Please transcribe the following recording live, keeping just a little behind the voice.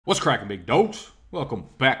What's cracking, big dogs? Welcome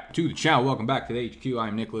back to the channel. Welcome back to the HQ.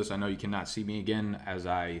 I'm Nicholas. I know you cannot see me again. As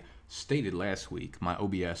I stated last week, my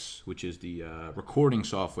OBS, which is the recording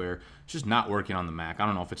software, is just not working on the Mac. I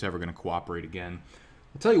don't know if it's ever going to cooperate again.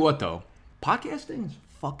 I'll tell you what, though. Podcasting is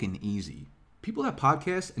fucking easy. People that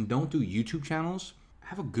podcast and don't do YouTube channels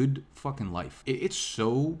have a good fucking life. It's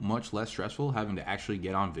so much less stressful having to actually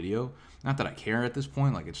get on video. Not that I care at this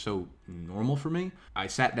point, like it's so normal for me. I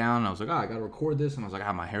sat down and I was like, I gotta record this. And I was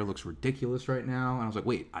like, my hair looks ridiculous right now. And I was like,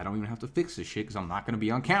 wait, I don't even have to fix this shit because I'm not gonna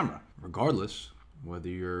be on camera. Regardless, whether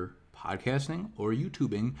you're podcasting or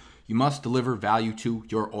YouTubing, you must deliver value to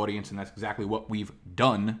your audience. And that's exactly what we've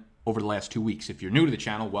done over the last 2 weeks. If you're new to the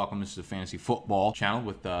channel, welcome. This is a fantasy football channel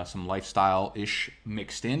with some lifestyle-ish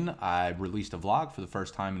mixed in. I released a vlog for the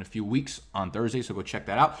first time in a few weeks on Thursday, so go check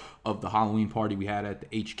that out, of the Halloween party we had at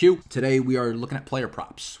the HQ. Today, we are looking at player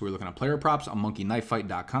props. We're looking at player props on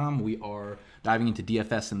monkeyknifefight.com. We are diving into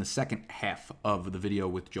DFS in the second half of the video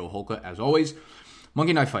with Joe Holka, as always.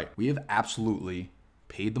 Monkey Knife Fight. We have absolutely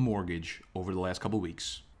paid the mortgage over the last couple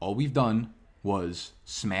weeks. All we've done was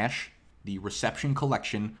smash the reception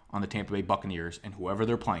collection on the Tampa Bay Buccaneers and whoever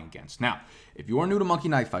they're playing against. Now, if you are new to Monkey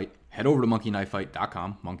Knife Fight, head over to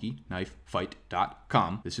monkeyknifefight.com,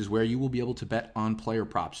 monkeyknifefight.com. This is where you will be able to bet on player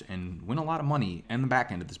props and win a lot of money and the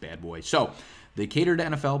back end of this bad boy. So, they cater to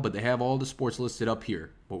NFL, but they have all the sports listed up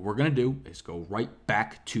here. What we're going to do is go right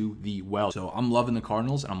back to the well. So I'm loving the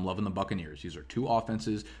Cardinals and I'm loving the Buccaneers. These are two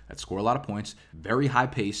offenses that score a lot of points, very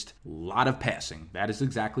high-paced, a lot of passing. That is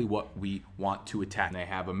exactly what we want to attack. And they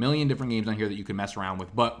have a million different games on here that you can mess around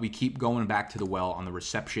with, but we keep going back to the well on the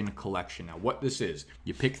reception collection. Now, what this is,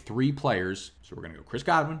 you pick 3 players. So we're going to go Chris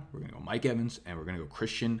Godwin, we're going to go Mike Evans, and we're going to go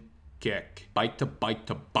Christian kick. Bite to bite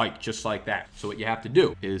to bite, just like that. So what you have to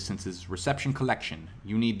do is, since it's reception collection,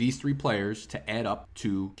 you need these 3 players to add up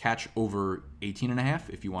to catch over 18.5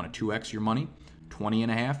 if you want to 2x your money,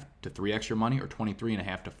 20.5 to 3x your money, or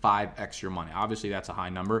 23.5 to 5x your money. Obviously, that's a high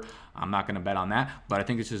number. I'm not going to bet on that, but I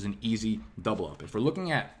think this is an easy double up. If we're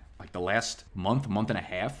looking at like the last month and a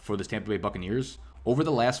half for this Tampa Bay Buccaneers, over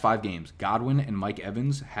the last 5 games, Godwin and Mike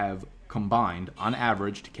Evans have combined on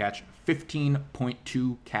average to catch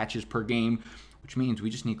 15.2 catches per game, which means we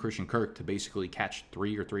just need Christian Kirk to basically catch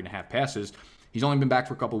 3 or 3.5 passes. He's only been back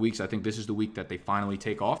for a couple weeks. I think this is the week that they finally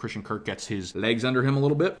take off. Christian Kirk gets his legs under him a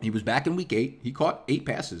little bit. He was back in week 8. He caught 8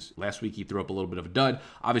 passes. Last week, he threw up a little bit of a dud.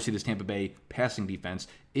 Obviously, this Tampa Bay passing defense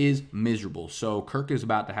is miserable. So Kirk is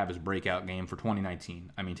about to have his breakout game for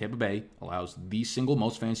 2019. I mean, Tampa Bay allows the single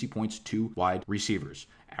most fantasy points to wide receivers.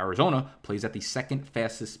 Arizona plays at the second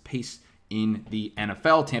fastest pace in the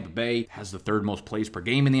NFL. Tampa Bay has the 3rd most plays per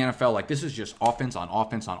game in the NFL. Like, this is just offense on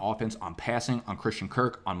offense on offense, on passing, on Christian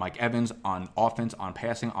Kirk, on Mike Evans, on offense, on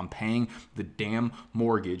passing, on paying the damn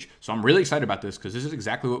mortgage. So I'm really excited about this because this is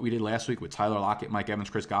exactly what we did last week with Tyler Lockett, Mike Evans,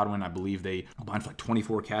 Chris Godwin. I believe they combined for like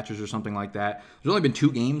 24 catches or something like that. There's only been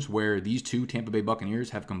 2 games where these 2 Tampa Bay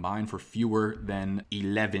Buccaneers have combined for fewer than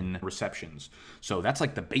 11 receptions. So that's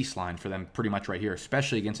like the baseline for them pretty much right here,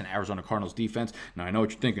 especially against an Arizona Cardinals defense. Now, I know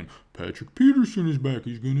what you're thinking. Patrick Peterson is back.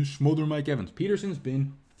 He's going to smother Mike Evans. Peterson's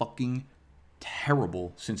been fucking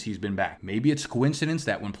terrible since he's been back. Maybe it's coincidence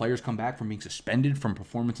that when players come back from being suspended from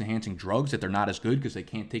performance-enhancing drugs that they're not as good because they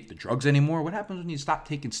can't take the drugs anymore. What happens when you stop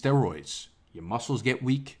taking steroids? Your muscles get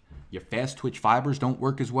weak. Your fast-twitch fibers don't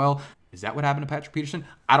work as well. Is that what happened to Patrick Peterson?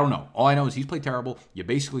 I don't know. All I know is he's played terrible. You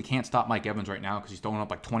basically can't stop Mike Evans right now because he's throwing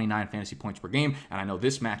up like 29 fantasy points per game. And I know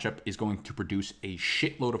this matchup is going to produce a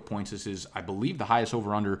shitload of points. This is, I believe, the highest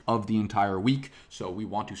over-under of the entire week. So we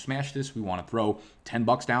want to smash this. We want to throw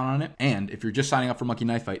 $10 down on it. And if you're just signing up for Monkey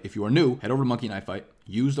Knife Fight, if you are new, head over to Monkey Knife Fight.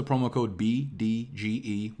 Use the promo code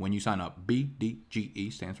BDGE when you sign up.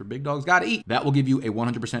 BDGE stands for Big Dogs Gotta Eat. That will give you a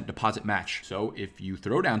 100% deposit match. So if you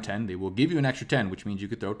throw down 10, they will give you an extra 10, which means you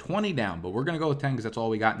could throw 20 down. But we're going to go with 10 because that's all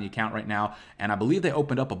we got in the account right now. And I believe they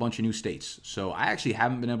opened up a bunch of new states. So I actually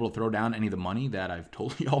haven't been able to throw down any of the money that I've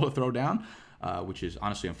told y'all to throw down. Which is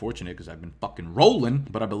honestly unfortunate because I've been fucking rolling.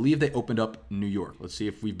 But I believe they opened up New York. Let's see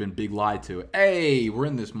if we've been big lied to. Hey, we're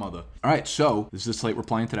in this mother. All right, so this is the slate we're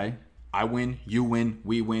playing today. I win, you win,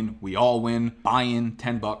 we all win. Buy in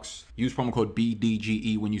 $10. Use promo code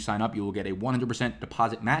BDGE when you sign up. You will get a 100%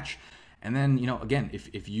 deposit match. And then, again,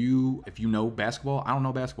 if you know basketball, I don't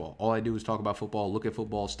know basketball. All I do is talk about football, look at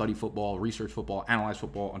football, study football, research football, analyze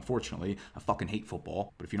football. Unfortunately, I fucking hate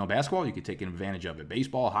football. But if you know basketball, you can take advantage of it.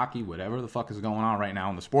 Baseball, hockey, whatever the fuck is going on right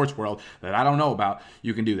now in the sports world that I don't know about,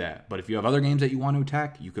 you can do that. But if you have other games that you want to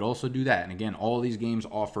attack, you could also do that. And again, all of these games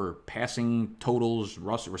offer passing totals,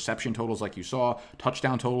 reception totals like you saw,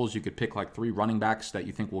 touchdown totals. You could pick like 3 running backs that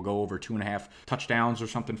you think will go over 2.5 touchdowns or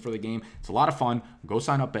something for the game. It's a lot of fun. Go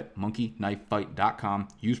sign up at monkeyknifefight.com.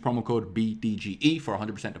 Use promo code BDGE for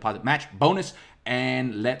 100% deposit match bonus.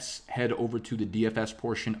 And let's head over to the DFS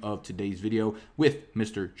portion of today's video with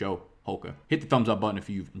Mr. Joe Holka. Hit the thumbs up button if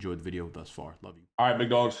you've enjoyed the video thus far. Love you. All right, big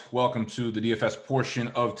dogs. Welcome to the DFS portion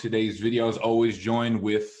of today's video. As always, joined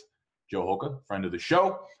with Joe Holka, friend of the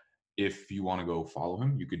show. If you want to go follow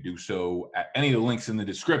him, you could do so at any of the links in the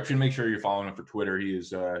description. Make sure you're following him for Twitter. He's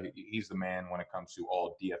the man when it comes to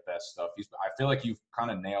all DFS stuff. I feel like you've kind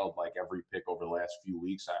of nailed like every pick over the last few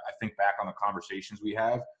weeks. I think back on the conversations we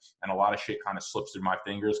have, and a lot of shit kind of slips through my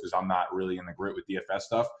fingers because I'm not really in the grit with DFS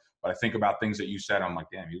stuff. But I think about things that you said. I'm like,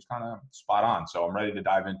 damn, he was kind of spot on. So I'm ready to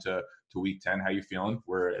dive into week 10. How you feeling?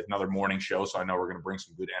 We're at another morning show, so I know we're going to bring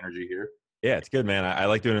some good energy here. Yeah, it's good, man. I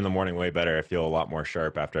like doing it in the morning way better. I feel a lot more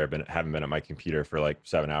sharp after haven't been at my computer for like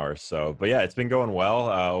 7 hours. So, but yeah, it's been going well.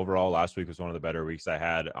 Overall, last week was one of the better weeks I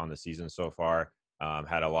had on the season so far.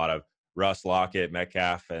 Had a lot of Russ, Lockett,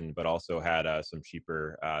 Metcalf, but also had some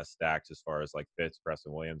cheaper stacks as far as like Fitz,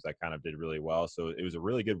 Preston Williams. That kind of did really well. So it was a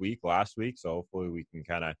really good week last week. So hopefully we can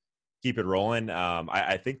kind of keep it rolling.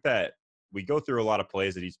 I think that we go through a lot of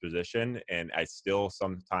plays at each position, and I still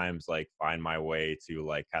sometimes like find my way to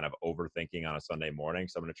like kind of overthinking on a Sunday morning.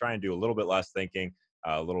 So I'm going to try and do a little bit less thinking,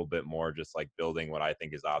 a little bit more just like building what I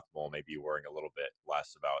think is optimal, maybe worrying a little bit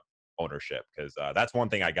less about ownership. Because that's one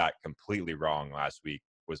thing I got completely wrong last week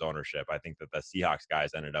was ownership. I think that the Seahawks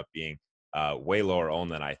guys ended up being way lower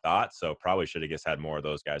owned than I thought. So probably should have just had more of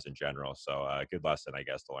those guys in general. So good lesson, I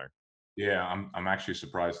guess, to learn. Yeah, I'm actually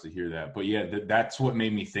surprised to hear that. But yeah, that's what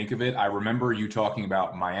made me think of it. I remember you talking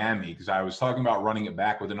about Miami because I was talking about running it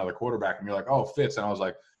back with another quarterback, and you're like, "Oh, Fitz," and I was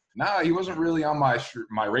like, "Nah, he wasn't really on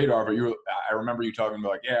my radar." But I remember you talking about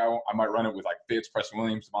like, "Yeah, I might run it with like Fitz, Preston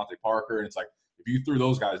Williams, Devontae Parker," and it's like if you threw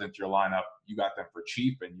those guys into your lineup, you got them for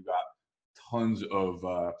cheap, and you got tons of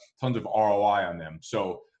ROI on them.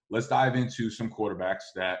 So let's dive into some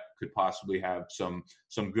quarterbacks that could possibly have some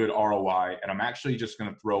good ROI. And I'm actually just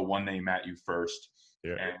going to throw one name at you first.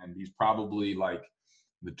 Yeah. And he's probably like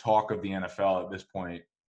the talk of the NFL at this point,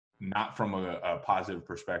 not from a positive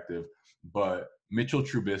perspective, but Mitchell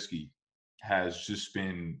Trubisky has just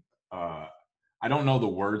been I don't know the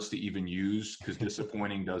words to even use because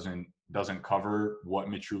disappointing doesn't cover what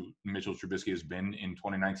Mitchell Trubisky has been in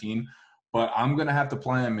 2019. But I'm gonna have to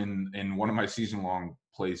play him in one of my season long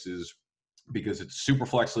places because it's super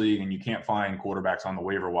flex league and you can't find quarterbacks on the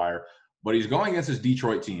waiver wire. But he's going against his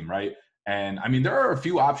Detroit team, right? And I mean, there are a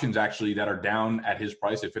few options actually that are down at his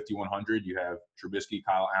price at 5,100. You have Trubisky,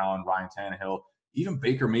 Kyle Allen, Ryan Tannehill. Even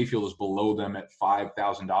Baker Mayfield is below them at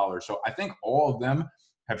 $5,000. So I think all of them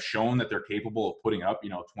have shown that they're capable of putting up,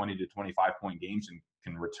 20 to 25 point games and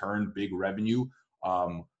can return big revenue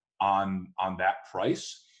on that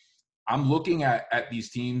price. I'm looking at these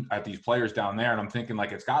teams, at these players down there, and I'm thinking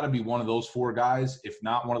like it's got to be one of those 4 guys. If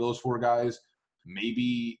not one of those 4 guys,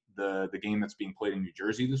 maybe the game that's being played in New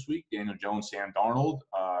Jersey this week, Daniel Jones, Sam Darnold,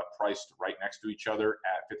 priced right next to each other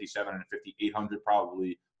at 5,700 and 5,800,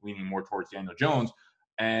 probably leaning more towards Daniel Jones.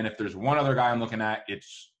 And if there's one other guy I'm looking at,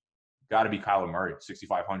 it's got to be Kyler Murray,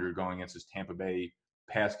 6,500 going against his Tampa Bay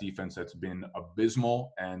pass defense that's been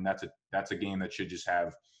abysmal, and that's a game that should just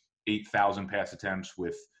have 8,000 pass attempts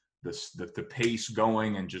with the pace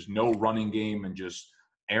going and just no running game and just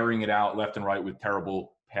airing it out left and right with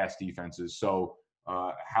terrible pass defenses. So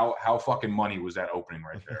how fucking money was that opening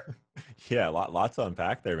right there? Yeah, lots to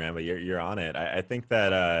unpack there, man. But you're on it. I think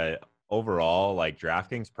that overall, like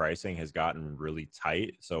DraftKings pricing has gotten really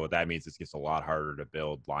tight. So what that means is it gets a lot harder to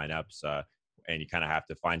build lineups, and you kind of have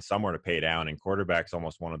to find somewhere to pay down. And quarterback's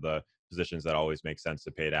almost one of the positions that always makes sense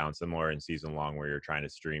to pay down, similar in season long where you're trying to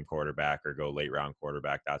stream quarterback or go late round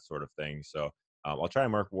quarterback, that sort of thing. So I'll try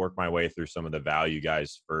and work my way through some of the value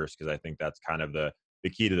guys first, because I think that's kind of the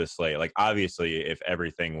key to the slate. Like obviously, if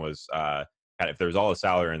everything was if there's all the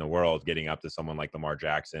salary in the world, getting up to someone like Lamar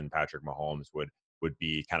Jackson, Patrick Mahomes would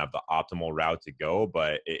be kind of the optimal route to go.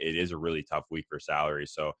 But it is a really tough week for salary.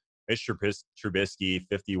 So Mitch Trubisky,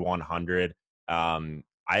 5,100. I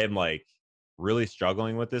am like really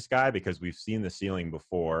struggling with this guy because we've seen the ceiling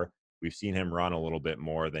before. We've seen him run a little bit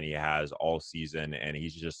more than he has all season, and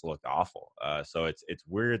he's just looked awful. So it's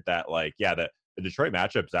weird that like, yeah, the the Detroit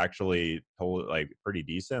matchup's actually like pretty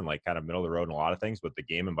decent, like kind of middle of the road in a lot of things, but the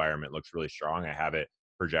game environment looks really strong. I have it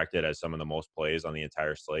projected as some of the most plays on the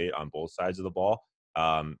entire slate on both sides of the ball.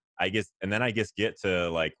 I guess, and then I guess get to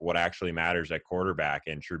like what actually matters at quarterback,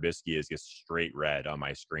 and Trubisky is just straight red on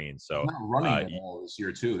my screen. He's So not running at all this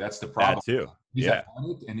year, too. That's the that problem. too. He's Yeah.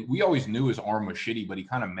 athletic, and we always knew his arm was shitty, but he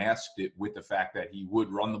kind of masked it with the fact that he would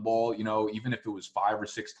run the ball, even if it was 5 or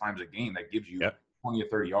 6 times a game, that gives you Yep. 20 or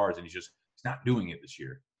 30 yards, and he's not doing it this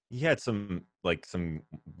year. He had some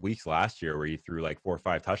weeks last year where he threw like 4 or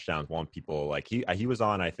 5 touchdowns. One people like he was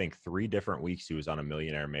on, I think, 3 different weeks. He was on a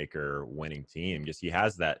Millionaire Maker winning team. Just he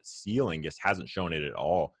has that ceiling, just hasn't shown it at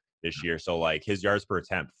all this year. So like his yards per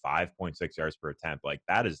attempt, 5.6 yards per attempt, like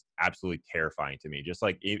that is absolutely terrifying to me. Just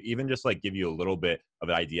like even just like give you a little bit of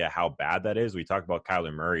an idea how bad that is. We talked about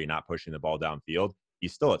Kyler Murray not pushing the ball downfield.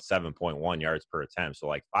 He's still at 7.1 yards per attempt. So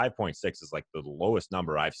like 5.6 is like the lowest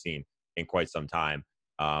number I've seen in quite some time.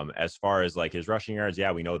 As far as like his rushing yards,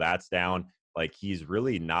 yeah, we know that's down. Like he's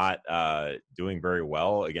really not doing very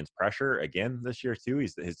well against pressure again this year too.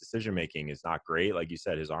 His decision making is not great. Like you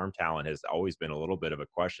said, his arm talent has always been a little bit of a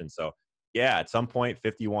question. So yeah, at some point,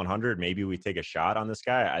 5,100, maybe we take a shot on this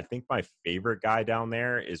guy. I think my favorite guy down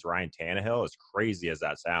there is Ryan Tannehill. As crazy as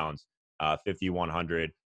that sounds,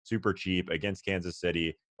 5,100, super cheap against Kansas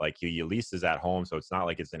City. Like he at least is at home, so it's not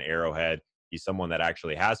like it's an Arrowhead. He's someone that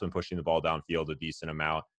actually has been pushing the ball downfield a decent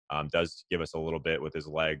amount. Does give us a little bit with his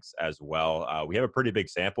legs as well. We have a pretty big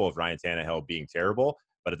sample of Ryan Tannehill being terrible,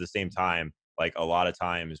 but at the same time, like a lot of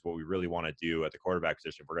times, what we really want to do at the quarterback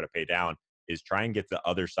position, if we're going to pay down, is try and get the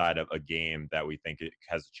other side of a game that we think it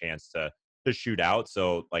has a chance to shoot out.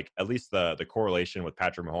 So, like at least the correlation with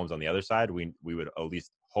Patrick Mahomes on the other side, we would at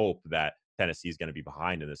least hope that Tennessee is going to be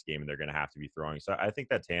behind in this game and they're going to have to be throwing. So I think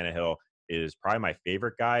that Tannehill is probably my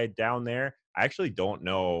favorite guy down there. I actually don't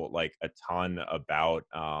know like a ton about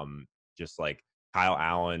just like Kyle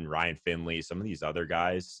Allen, Ryan Finley, some of these other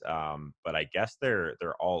guys. But I guess they're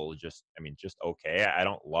all just, I mean, just okay. I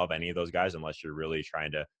don't love any of those guys unless you're really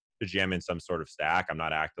trying to jam in some sort of stack. I'm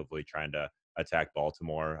not actively trying to attack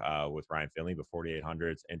Baltimore with Ryan Finley, but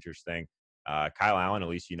 4,800 is interesting. Kyle Allen, at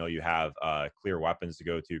least you have clear weapons to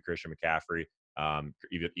go to. Christian McCaffrey,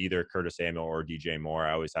 either Curtis Samuel or DJ Moore.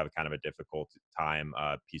 I always have kind of a difficult time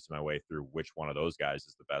piecing my way through which one of those guys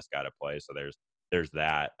is the best guy to play. So there's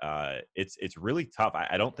that. It's really tough.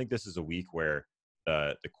 I don't think this is a week where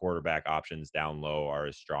the quarterback options down low are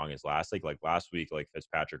as strong as last week. Like last week, like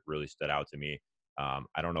Fitzpatrick really stood out to me.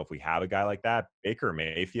 I don't know if we have a guy like that. Baker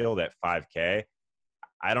Mayfield at 5K.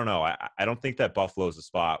 I don't know. I don't think that Buffalo's a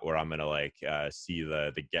spot where I'm gonna like see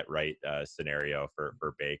the get right scenario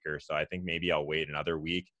for Baker. So I think maybe I'll wait another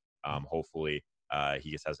week. Hopefully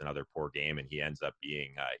he just has another poor game and he ends up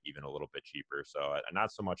being even a little bit cheaper. So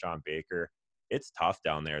not so much on Baker. It's tough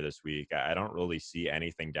down there this week. I don't really see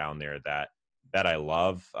anything down there that I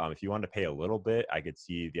love. If you want to pay a little bit, I could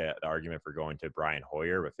see the argument for going to Brian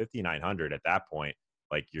Hoyer, but 5,900 at that point,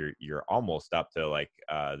 like you're almost up to like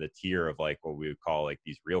the tier of like what we would call like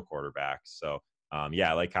these real quarterbacks. So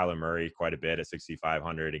yeah, I like Kyler Murray quite a bit at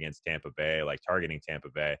 6,500 against Tampa Bay. Like targeting Tampa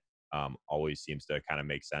Bay always seems to kind of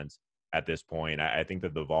make sense at this point. I think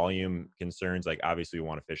that the volume concerns, like obviously we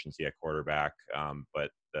want efficiency at quarterback,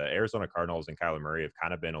 but the Arizona Cardinals and Kyler Murray have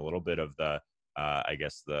kind of been a little bit of the I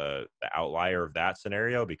guess the outlier of that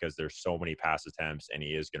scenario because there's so many pass attempts and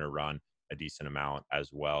he is going to run a decent amount as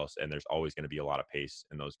well. And there's always going to be a lot of pace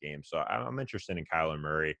in those games. So I'm interested in Kyler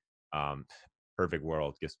Murray. Perfect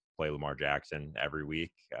world, just play Lamar Jackson every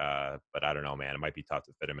week. But I don't know, man. It might be tough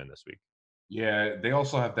to fit him in this week. Yeah, they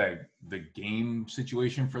also have the game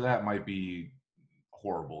situation for that might be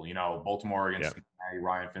horrible. Baltimore against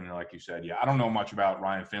Ryan Finley, like you said. Yeah, I don't know much about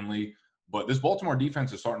Ryan Finley, but this Baltimore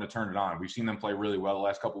defense is starting to turn it on. We've seen them play really well the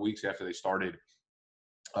last couple of weeks after they started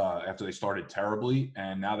terribly,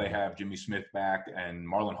 and now they have Jimmy Smith back, and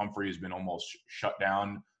Marlon Humphrey has been almost shut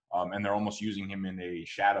down, and they're almost using him in a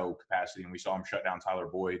shadow capacity, and we saw him shut down Tyler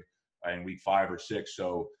Boyd in week 5 or 6,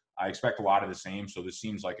 so I expect a lot of the same. So this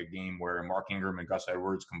seems like a game where Mark Ingram and Gus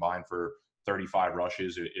Edwards combined for 35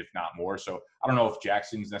 rushes, if not more. So I don't know if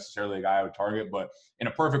Jackson's necessarily a guy I would target, but in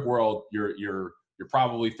a perfect world, you're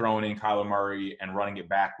probably throwing in Kyler Murray and running it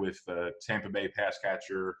back with Tampa Bay pass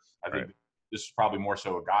catcher. I think this is probably more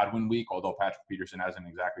so a Godwin week, although Patrick Peterson hasn't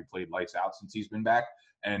exactly played lights out since he's been back,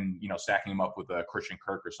 and stacking him up with a Christian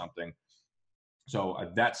Kirk or something. So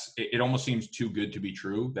it almost seems too good to be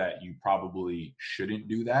true that you probably shouldn't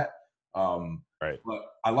do that. Right. But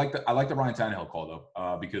I like the Ryan Tannehill call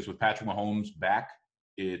though, because with Patrick Mahomes back,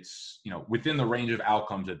 it's within the range of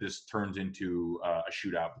outcomes that this turns into a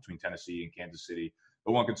shootout between Tennessee and Kansas City.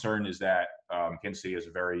 The one concern is that Kansas City is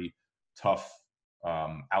a very tough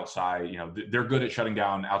outside. They're good at shutting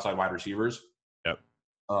down outside wide receivers. Yep.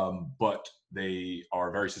 But they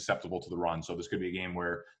are very susceptible to the run. So this could be a game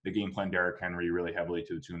where the game plan Derrick Henry really heavily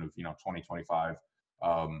to the tune of 20, 25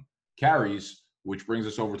 carries, which brings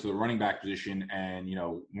us over to the running back position. And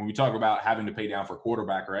when we talk about having to pay down for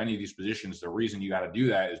quarterback or any of these positions, the reason you got to do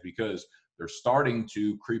that is because they're starting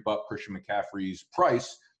to creep up Christian McCaffrey's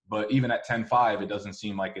price. But even at 10-5, it doesn't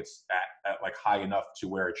seem like it's at like high enough to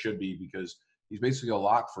where it should be, because he's basically a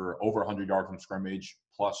lock for over 100 yards from scrimmage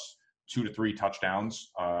plus 2 to 3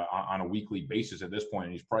 touchdowns on a weekly basis at this point.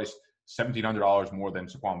 And he's priced $1,700 more than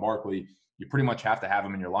Saquon Barkley. You pretty much have to have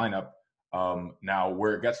him in your lineup. Now,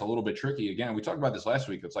 where it gets a little bit tricky, again, we talked about this last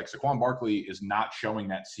week. It's like Saquon Barkley is not showing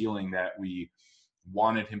that ceiling that we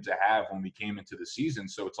wanted him to have when we came into the season.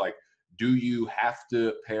 So it's like, do you have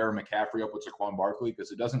to pair McCaffrey up with Saquon Barkley?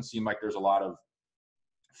 Because it doesn't seem like there's a lot of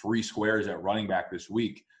free squares at running back this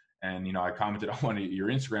week. And, I commented on one of your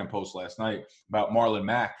Instagram posts last night about Marlon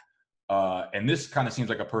Mack. And this kind of seems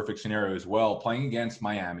like a perfect scenario as well. Playing against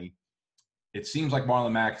Miami, it seems like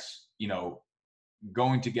Marlon Mack's,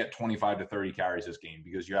 going to get 25 to 30 carries this game,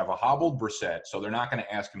 because you have a hobbled Brissett, so they're not going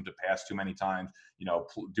to ask him to pass too many times,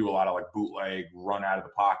 do a lot of like bootleg, run out of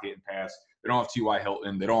the pocket and pass. They don't have T.Y.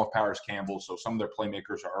 Hilton. They don't have Paris Campbell, so some of their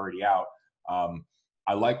playmakers are already out.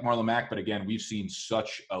 I like Marlon Mack, but again, we've seen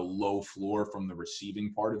such a low floor from the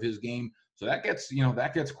receiving part of his game. So that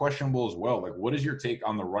gets questionable as well. Like, what is your take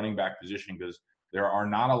on the running back position? Because there are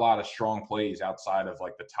not a lot of strong plays outside of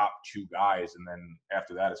like the top 2 guys. And then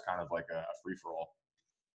after that, it's kind of like a free-for-all.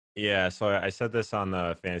 Yeah, so I said this on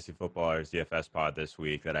the Fantasy Footballers DFS pod this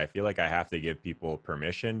week, that I feel like I have to give people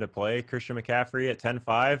permission to play Christian McCaffrey at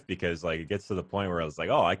 10-5, because like it gets to the point where I was like,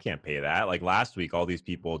 oh, I can't pay that. Like last week, all these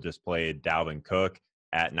people just played Dalvin Cook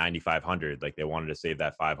at 9,500. Like they wanted to save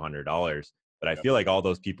that $500. But I feel like all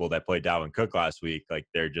those people that played Dalvin Cook last week, like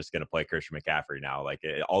they're just going to play Christian McCaffrey now. Like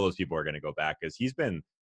all those people are going to go back, because Christian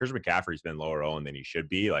McCaffrey's been lower owned than he should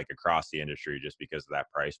be, like across the industry, just because of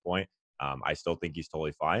that price point. I still think he's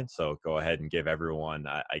totally fine. So go ahead and give everyone,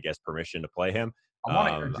 I guess, permission to play him. I want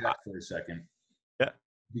to interject for a second. Yeah.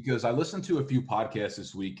 Because I listened to a few podcasts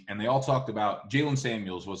this week, and they all talked about Jalen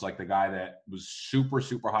Samuels was like the guy that was super,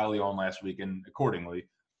 super highly on last week, and accordingly,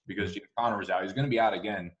 because James Conner was out, he's going to be out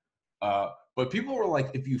again. But people were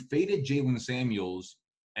like, if you faded Jalen Samuels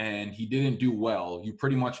and he didn't do well, you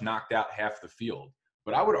pretty much knocked out half the field.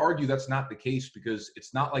 But I would argue that's not the case, because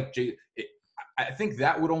it's not like I think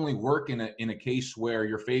that would only work in a case where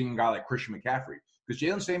you're fading a guy like Christian McCaffrey, because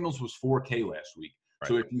Jalen Samuels was 4K last week. Right.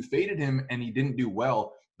 So if you faded him and he didn't do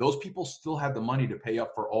well, those people still have the money to pay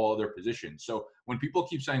up for all other positions. So when people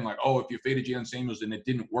keep saying like, oh, if you faded Jalen Samuels and it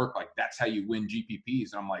didn't work, like that's how you win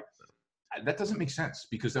GPPs. And I'm like, that doesn't make sense,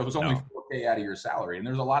 because that was only 4K out of your salary. And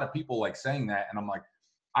there's a lot of people like saying that. And I'm like,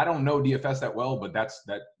 I don't know DFS that well, but that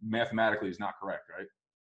mathematically is not correct, right?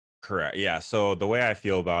 Correct. Yeah. So the way I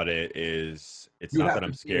feel about it is, it's not that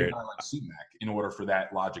I'm scared. Like C-Mac in order for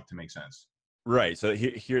that logic to make sense. Right. So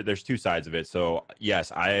here, there's two sides of it. So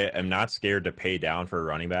yes, I am not scared to pay down for a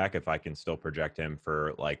running back if I can still project him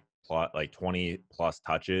for like 20 plus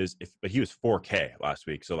touches. But he was 4K last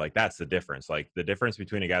week, so like that's the difference. Like the difference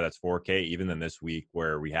between a guy that's 4K, even than this week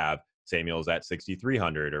where we have Samuels at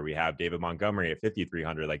 6,300 or we have David Montgomery at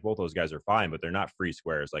 5,300. Like both those guys are fine, but they're not free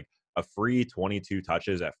squares. Like a free 22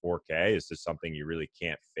 touches at 4K is just something you really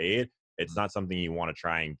can't fade. It's not something you want to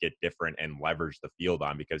try and get different and leverage the field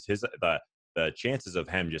on, because the chances of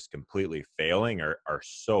him just completely failing are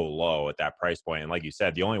so low at that price point. And like you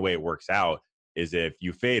said, the only way it works out is if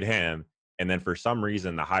you fade him, and then for some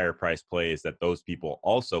reason the higher price plays that those people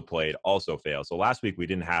also played also fail. So last week we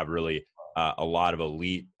didn't have really a lot of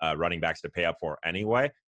elite running backs to pay up for anyway.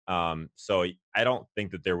 So I don't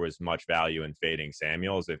think that there was much value in fading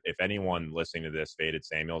Samuels. If anyone listening to this faded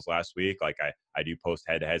Samuels last week, like I do post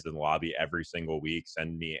head-to-heads in the lobby every single week.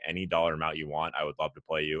 Send me any dollar amount you want. I would love to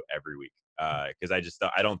play you every week. Because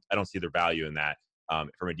I don't see the value in that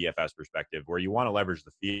from a DFS perspective. Where you want to leverage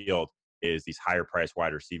the field is these higher priced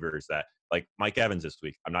wide receivers that, like Mike Evans this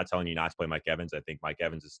week. I'm not telling you not to play Mike Evans. I think Mike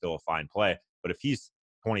Evans is still a fine play. But if he's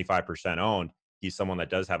 25% owned, he's someone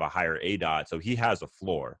that does have a higher ADOT, so he has a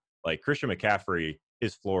floor. Like Christian McCaffrey,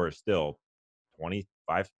 his floor is still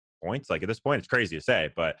 25 points. Like at this point, it's crazy to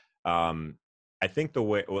say, but I think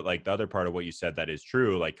the other part of what you said that is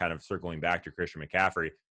true, like kind of circling back to Christian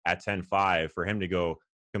McCaffrey at 10-5, for him to go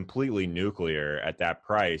completely nuclear at that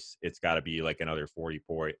price, it's got to be like another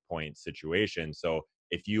 40-point situation. So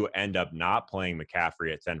if you end up not playing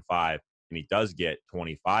McCaffrey at 10-5 and he does get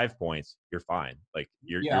 25 points, you're fine. Like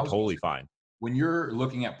you're totally fine. when you're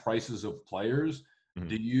looking at prices of players, Mhm.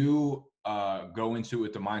 do you go into it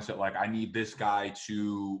with the mindset like I need this guy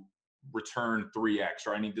to return 3x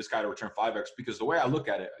or I need this guy to return 5x? Because the way I look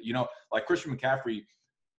at it, like Christian McCaffrey,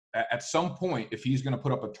 at some point, if he's going to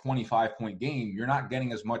put up a 25-point game, you're not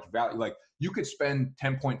getting as much value. Like you could spend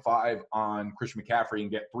 10.5 on Christian McCaffrey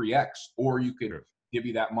and get 3x, or you could Sure. give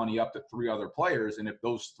you that money up to three other players. And if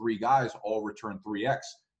those three guys all return 3x,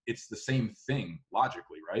 it's the same thing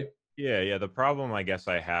logically, right? Yeah. The problem I guess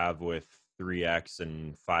I have with 3x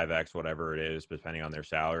and 5x, whatever it is, depending on their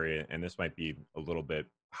salary, and this might be a little bit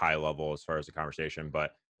high level as far as the conversation,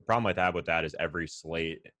 but the problem I have with that is every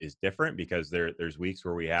slate is different because there's weeks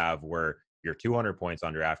where your 200 points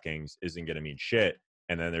on DraftKings isn't going to mean shit,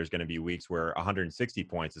 and then there's going to be weeks where 160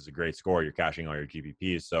 points is a great score. You're cashing all your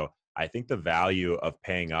GPPs, so I think the value of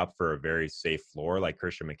paying up for a very safe floor like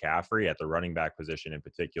Christian McCaffrey at the running back position in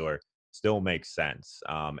particular still makes sense.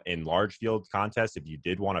 In large field contests, if you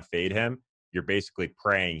did want to fade him, you're basically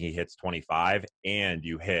praying he hits 25 and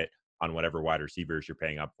you hit on whatever wide receivers you're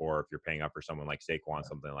paying up for. If you're paying up for someone like Saquon,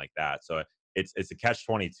 something like that. So it's a catch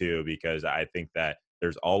 22 because I think that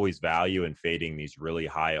there's always value in fading these really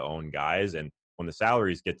high owned guys. And when the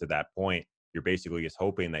salaries get to that point, you're basically just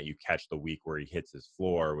hoping that you catch the week where he hits his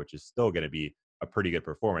floor, which is still going to be a pretty good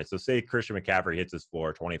performance. So say Christian McCaffrey hits his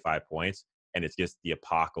floor 25 points and it's just the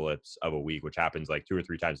apocalypse of a week, which happens like 2 or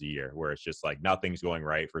 3 times a year, where it's just like nothing's going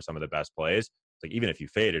right for some of the best plays. It's like even if you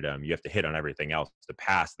faded them, you have to hit on everything else to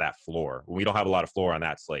pass that floor. We don't have a lot of floor on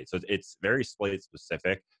that slate, so it's very slate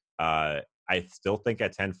specific. I still think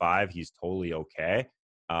at 10-5, he's totally okay.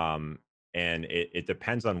 Um, and it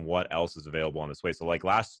depends on what else is available on the slate. So like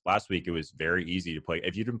last week, it was very easy to play.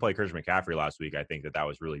 If you didn't play Christian McCaffrey last week, I think that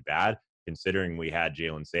was really bad considering we had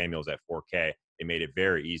Jalen Samuels at 4K. It made it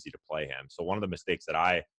very easy to play him. So one of the mistakes that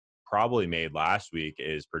I probably made last week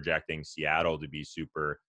is projecting Seattle to be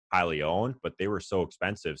super highly owned, but they were so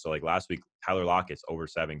expensive. So like last week, Tyler Lockett's over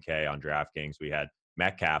 7K on DraftKings. We had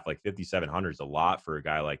Metcalf, like 5,700 is a lot for a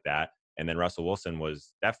guy like that. And then Russell Wilson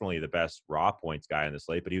was definitely the best raw points guy in the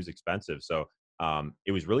slate, but he was expensive. So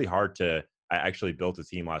it was really hard to. I actually built a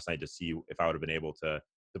team last night to see if I would have been able to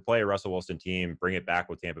play a Russell Wilson team, bring it back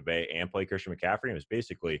with Tampa Bay, and play Christian McCaffrey. It was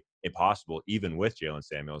basically impossible, even with Jalen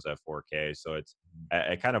Samuels at 4K. So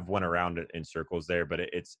I kind of went around in circles there, but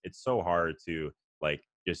it's so hard to like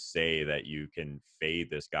just say that you can fade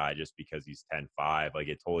this guy just because he's 10-5. Like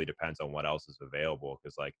it totally depends on what else is available.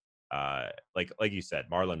 Because like you said,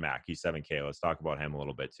 Marlon Mack, he's 7K. Let's talk about him a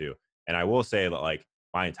little bit too. And I will say that like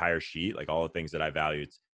my entire sheet, like all the things that I value,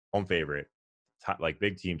 it's home favorite, like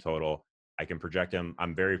big team total. I can project him.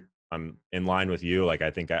 I'm in line with you. Like I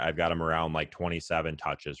think I've got him around like 27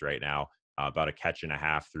 touches right now, about a catch and a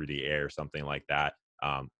half through the air, something like that.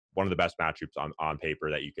 One of the best matchups on paper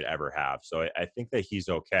that you could ever have. So I think that he's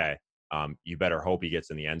okay. You better hope he gets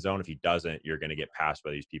in the end zone. If he doesn't, you're going to get passed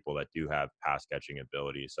by these people that do have pass catching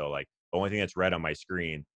ability. So like the only thing that's red on my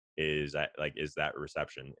screen is that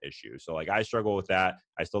reception issue. So like I struggle with that.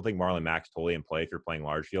 I still think Marlon Mack's totally in play if you're playing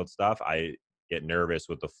large field stuff. I get nervous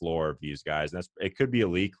with the floor of these guys. And it could be a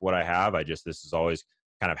leak what I have. This is always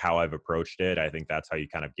kind of how I've approached it. I think that's how you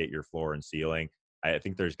kind of get your floor and ceiling. I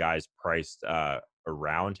think there's guys priced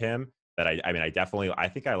around him that I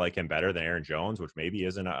think I like him better than Aaron Jones, which maybe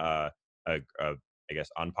isn't I guess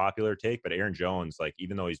unpopular take, but Aaron Jones, like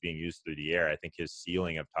even though he's being used through the air, I think his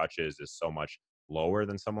ceiling of touches is so much lower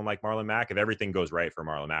than someone like Marlon Mack. If everything goes right for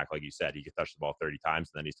Marlon Mack, like you said, he could touch the ball 30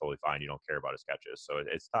 times and then he's totally fine. You don't care about his catches. So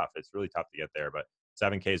it's tough. It's really tough to get there, but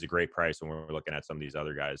 7K is a great price when we're looking at some of these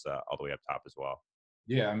other guys all the way up top as well.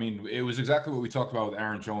 Yeah, I mean, it was exactly what we talked about with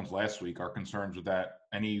Aaron Jones last week. Our concerns with that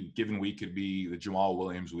any given week could be the Jamal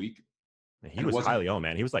Williams week. He And it was wasn't, highly owned,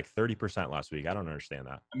 man. He was like 30% last week. I don't understand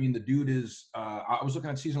that. I mean, the dude is, I was looking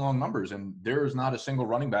at season long numbers, and there is not a single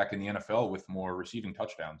running back in the NFL with more receiving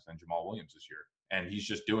touchdowns than Jamal Williams this year. And he's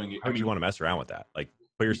just doing it. How would you want to mess around with that? Like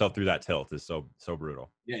put yourself through that tilt is so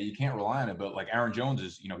brutal. Yeah, you can't rely on it. But like Aaron Jones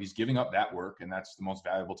is, he's giving up that work, and that's the most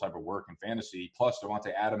valuable type of work in fantasy. Plus,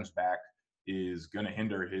 Devontae Adams back is going to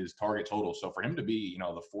hinder his target total. So for him to be,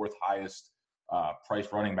 the fourth highest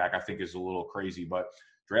priced running back, I think is a little crazy. But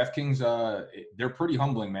DraftKings, they're pretty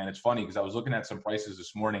humbling, man. It's funny because I was looking at some prices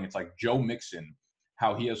this morning. It's like Joe Mixon,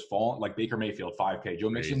 how he has fallen, like Baker Mayfield, 5K. Joe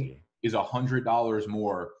Mixon Crazy. is $100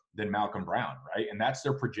 more than Malcolm Brown, right? And that's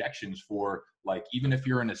their projections for like, even if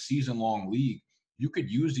you're in a season-long league, you could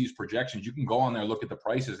use these projections. You can go on there, look at the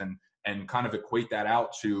prices, and kind of equate that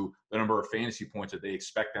out to the number of fantasy points that they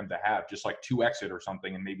expect them to have, just like 2x it or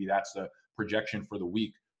something, and maybe that's the projection for the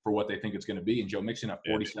week. for what they think it's going to be. And Joe Mixon at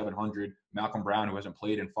Yeah. 4,700, Malcolm Brown, who hasn't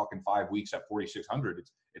played in fucking 5 weeks, at 4,600.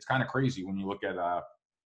 It's kind of crazy when you look at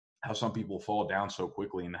how some people fall down so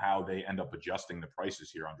quickly and how they end up adjusting the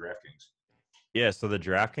prices here on DraftKings. Yeah, so the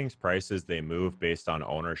DraftKings prices, they move based on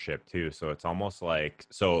ownership too. So it's almost like,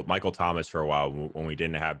 so Michael Thomas for a while when we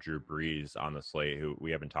didn't have Drew Brees on the slate, who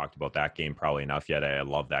we haven't talked about that game probably enough yet. I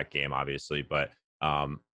love that game, obviously, but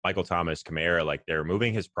Michael Thomas, Kamara, like they're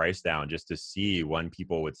moving his price down just to see when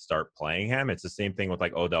people would start playing him. It's the same thing with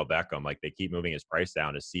like Odell Beckham. Like they keep moving his price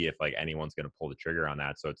down to see if like anyone's going to pull the trigger on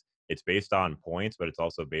that. So it's based on points, but it's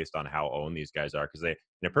also based on how owned these guys are, because they,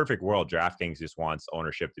 in a perfect world, DraftKings just wants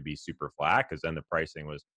ownership to be super flat because then the pricing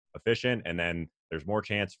was efficient, and then there's more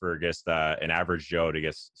chance for just an average Joe to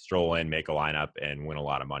just stroll in, make a lineup, and win a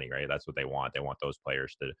lot of money, right? That's what they want. They want those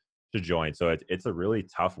players to join. So it's a really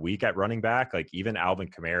tough week at running back. Like even Alvin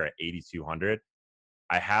Kamara at 8,200,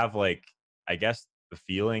 I have like, I guess the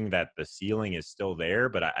feeling that the ceiling is still there,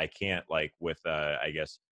 but I can't like with I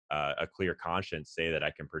guess a clear conscience say that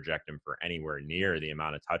I can project him for anywhere near the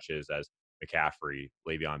amount of touches as McCaffrey,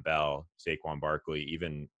 Le'Veon Bell, Saquon Barkley,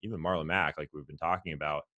 even Marlon Mack, like we've been talking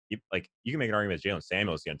about. Like you can make an argument that Jalen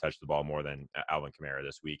Samuels is going to touch the ball more than Alvin Kamara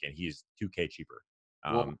this week, and he's 2K cheaper.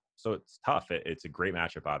 Well, So it's tough. It's a great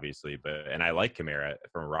matchup, obviously, and I like Kamara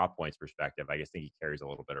from a raw points perspective. I just think he carries a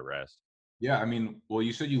little bit of risk. yeah, I mean, well,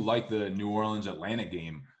 you said you like the New Orleans Atlanta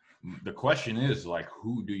game. The question is, like,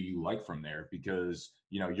 who do you like from there? Because,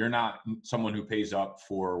 you're not someone who pays up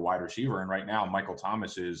for wide receiver. And right now, Michael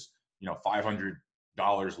Thomas is,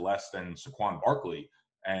 $500 less than Saquon Barkley.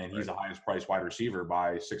 And he's Right. the highest priced wide receiver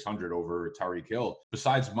by 600 over Tyreek Hill.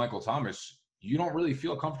 Besides Michael Thomas, you don't really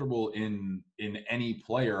feel comfortable in any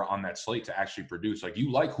player on that slate to actually produce. Like,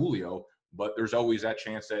 you like Julio, but there's always that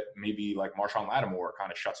chance that maybe like Marshawn Lattimore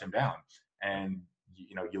kind of shuts him down. And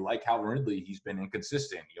you like Calvin Ridley, he's been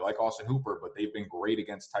inconsistent. You like Austin Hooper, but they've been great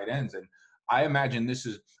against tight ends. And I imagine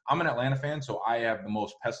I'm an Atlanta fan, so I have the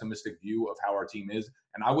most pessimistic view of how our team is.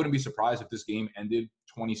 And I wouldn't be surprised if this game ended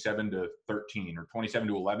 27-13 or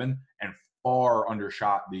 27-11 and far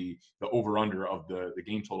undershot the over-under of the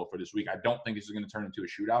game total for this week. I don't think this is going to turn into a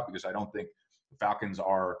shootout because I don't think the Falcons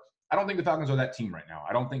are that team right now.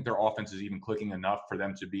 I don't think their offense is even clicking enough for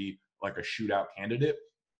them to be like a shootout candidate.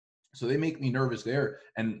 So they make me nervous there.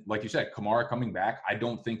 And like you said, Kamara coming back, I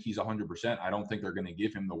don't think he's 100%. I don't think they're going to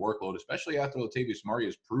give him the workload, especially after Latavius Murray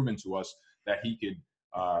has proven to us that he could,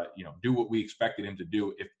 do what we expected him to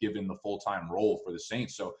do if given the full-time role for the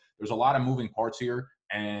Saints. So there's a lot of moving parts here.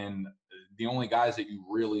 And the only guys that you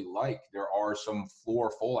really like, there are some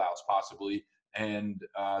floor fallouts possibly. And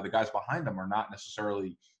the guys behind them are not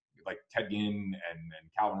necessarily like Ted Ginn and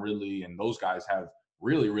Calvin Ridley, and those guys have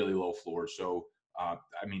really, really low floors. So, I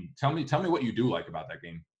mean, tell me what you do like about that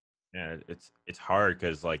game. Yeah, it's hard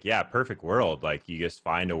because like, yeah, perfect world. Like you just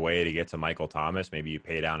find a way to get to Michael Thomas. Maybe you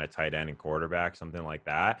pay down a tight end and quarterback, something like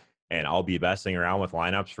that. And I'll be messing around with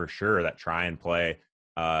lineups for sure that try and play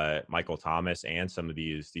Michael Thomas and some of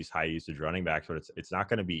these high usage running backs, but it's not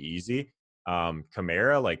going to be easy.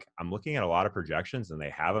 Kamara, like I'm looking at a lot of projections and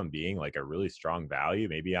they have him being like a really strong value.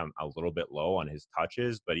 Maybe I'm a little bit low on his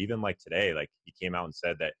touches, but even like today, like he came out and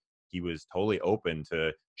said that he was totally open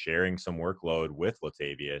to sharing some workload with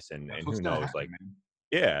Latavius, and That's who what's going to knows, happen, like, man.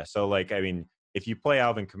 yeah. So like, I mean, if you play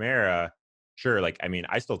Alvin Kamara, sure. Like, I mean,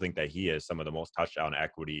 I still think that he has some of the most touchdown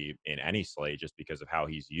equity in any slate just because of how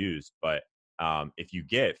he's used. But if you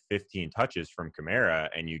get 15 touches from Kamara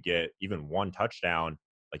and you get even one touchdown,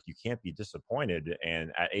 like you can't be disappointed.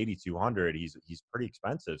 And at 8,200, he's pretty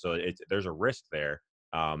expensive. So there's a risk there.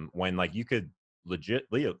 When like you could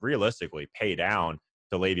realistically pay down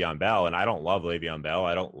to Le'Veon Bell, and I don't love Le'Veon Bell.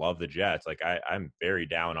 I don't love the Jets. Like I'm very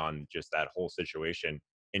down on just that whole situation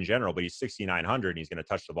in general. But he's 6,900 and he's going to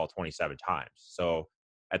touch the ball 27 times. So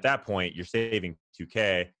at that point, you're saving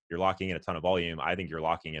 2K. You're locking in a ton of volume. I think you're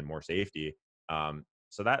locking in more safety.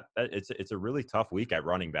 So that it's a really tough week at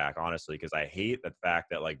running back, honestly, because I hate the fact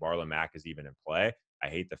that like Marlon Mack is even in play. I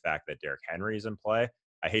hate the fact that Derrick Henry is in play.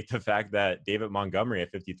 I hate the fact that David Montgomery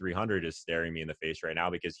at 5,300 is staring me in the face right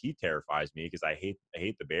now because he terrifies me because I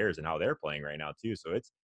hate the Bears and how they're playing right now too. So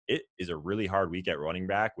it is a really hard week at running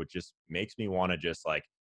back, which just makes me want to just like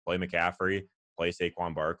play McCaffrey, play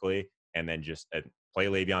Saquon Barkley, and then just play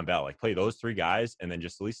Le'Veon Bell. Like play those three guys and then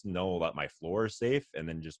just at least know that my floor is safe and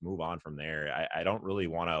then just move on from there. I don't really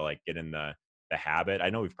want to like get in the habit.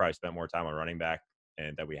 I know we've probably spent more time on running back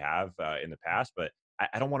and that we have in the past, but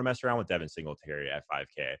I don't want to mess around with Devin Singletary at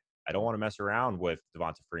 5K. I don't want to mess around with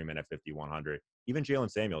Devonta Freeman at 5,100. Even Jalen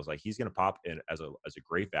Samuels, like he's going to pop in as a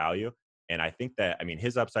great value. And I think that, I mean,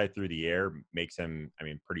 his upside through the air makes him, I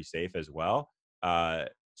mean, pretty safe as well.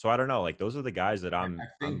 So I don't know. Like those are the guys that I I'm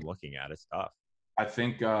think looking at. It's tough.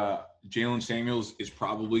 Jalen Samuels is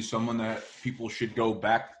probably someone that people should go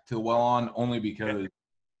back to well on, only Yeah. because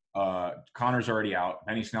Connor's already out,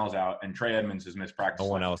 Benny Snell's out, and Trey Edmonds has missed No practice.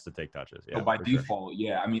 one else to take touches. So Yeah, by for sure. default,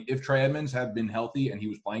 yeah. I mean, if Trey Edmonds had been healthy and he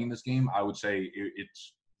was playing in this game, I would say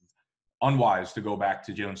it's unwise to go back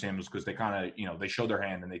to Jalen Samuels because they kind of, they showed their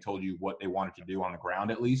hand and they told you what they wanted to do on the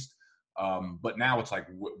ground at least. But now it's like,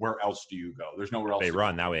 where else do you go? There's nowhere else They to go.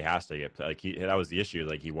 run now. He has to get like that was the issue.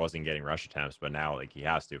 Like he wasn't getting rush attempts, but now like he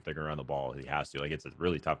has to. If they're gonna run the ball, he has to. Like it's a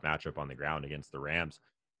really tough matchup on the ground against the Rams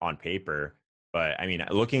on paper. But I mean,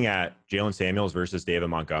 looking at Jalen Samuels versus David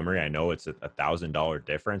Montgomery, I know it's $1,000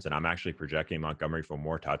 difference, and I'm actually projecting Montgomery for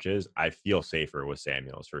more touches. I feel safer with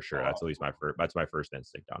Samuels for sure. That's at least my first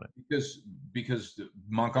instinct on it. Because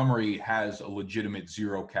Montgomery has a legitimate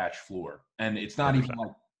zero catch floor, and it's not even 100%.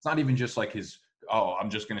 like it's not even just like his. Oh, I'm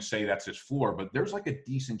just going to say that's his floor, but there's like a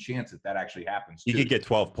decent chance that actually happens You too. could get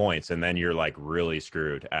 12 points, and then you're like really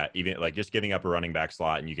screwed. At even like just giving up a running back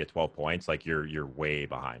slot, and you get 12 points, like you're way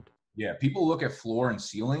behind. Yeah, people look at floor and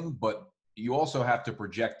ceiling, but you also have to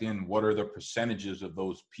project in what are the percentages of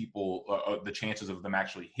those people, the chances of them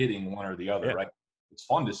actually hitting one or the other, Yeah, right? It's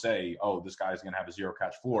fun to say, oh, this guy's going to have a zero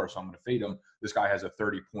catch floor, so I'm going to fade him. This guy has a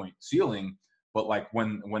 30-point ceiling, but like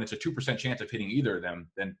when it's a 2% chance of hitting either of them,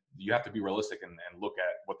 then you have to be realistic and look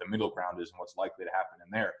at what the middle ground is and what's likely to happen in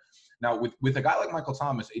there. Now, with a guy like Michael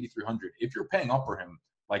Thomas, 8,300, if you're paying up for him,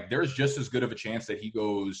 like there's just as good of a chance that he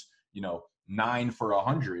goes, 9 for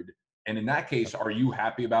 100. And in that case, are you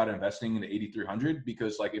happy about investing in the 8,300?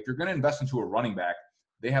 Because like if you're going to invest into a running back,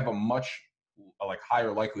 they have a much like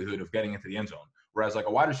higher likelihood of getting into the end zone. Whereas like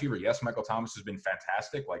a wide receiver, yes, Michael Thomas has been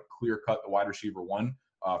fantastic, like clear cut the wide receiver one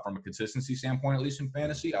from a consistency standpoint, at least in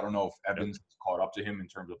fantasy. I don't know if yep. Evans has caught up to him in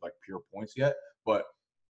terms of like pure points yet, but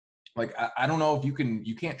like I don't know if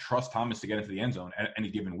you can't trust Thomas to get into the end zone at any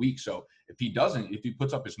given week. So if he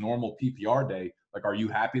puts up his normal PPR day, like are you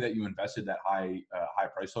happy that you invested that high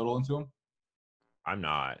price total into him? I'm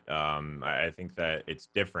not. I think that it's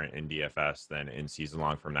different in DFS than in season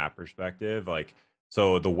long from that perspective. Like,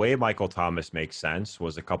 so the way Michael Thomas makes sense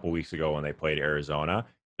was a couple weeks ago when they played Arizona,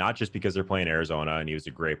 not just because they're playing Arizona and he was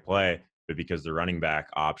a great play, but because the running back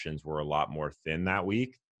options were a lot more thin that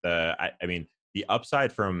week. I mean, the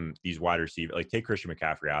upside from these wide receivers, like take Christian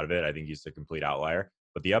McCaffrey out of it, I think he's a complete outlier.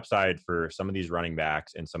 But the upside for some of these running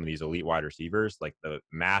backs and some of these elite wide receivers, like the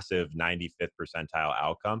massive 95th percentile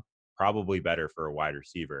outcome, probably better for a wide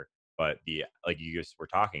receiver. But the like you just were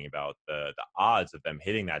talking about, the odds of them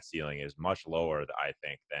hitting that ceiling is much lower, I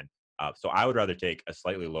think, than so I would rather take a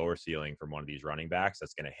slightly lower ceiling from one of these running backs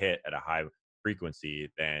that's going to hit at a high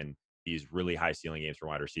frequency than these really high ceiling games from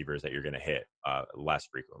wide receivers that you're going to hit less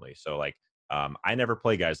frequently. So like I never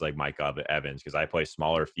play guys like Mike Evans because I play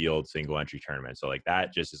smaller field single entry tournaments. So like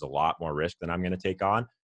that just is a lot more risk than I'm going to take on.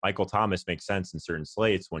 Michael Thomas makes sense in certain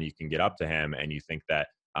slates when you can get up to him and you think that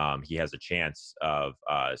he has a chance of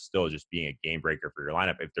still just being a game breaker for your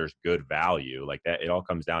lineup if there's good value like that. It all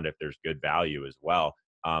comes down to if there's good value as well.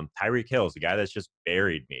 Tyreek Hill is the guy that's just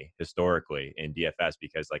buried me historically in DFS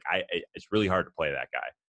because like it's really hard to play that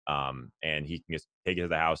guy. And he can just take it to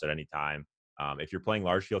the house at any time. If you're playing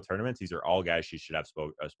large field tournaments, these are all guys you should have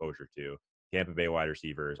exposure to. Tampa Bay wide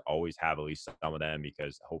receivers always have at least some of them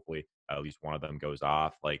because hopefully at least one of them goes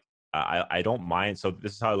off. Like I don't mind. So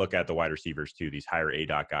this is how I look at the wide receivers too. These higher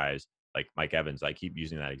ADOT guys like Mike Evans. I keep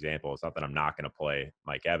using that example. It's not that I'm not going to play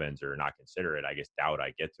Mike Evans or not consider it. I just doubt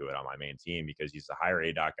I get to it on my main team because he's a higher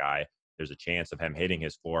ADOT guy. There's a chance of him hitting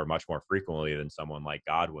his floor much more frequently than someone like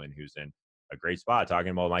Godwin, who's in a great spot.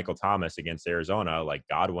 Talking about Michael Thomas against Arizona, like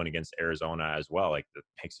Godwin against Arizona as well. Like that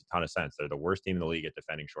makes a ton of sense. They're the worst team in the league at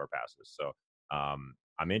defending short passes. So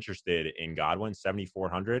I'm interested in Godwin,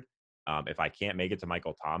 7,400. If I can't make it to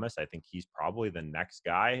Michael Thomas, I think he's probably the next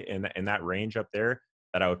guy in that range up there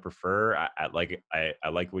that I would prefer. I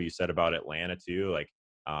like what you said about Atlanta too. Like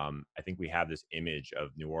I think we have this image of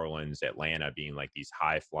New Orleans, Atlanta being like these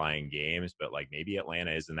high flying games, but like maybe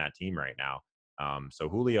Atlanta isn't that team right now. So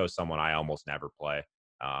Julio is someone I almost never play,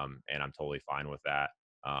 and I'm totally fine with that.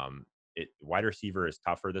 Wide receiver is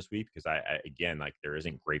tougher this week because I again like there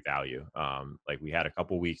isn't great value. Like we had a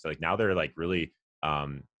couple weeks, like now they're like really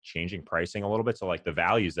changing pricing a little bit. So like the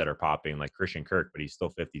values that are popping, like Christian Kirk, but he's still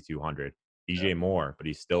 5,200. DJ Moore, but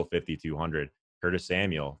he's still 5,200. Curtis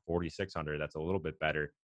Samuel, 4,600. That's a little bit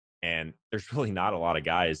better. And there's really not a lot of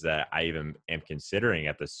guys that I even am considering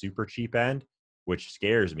at the super cheap end, which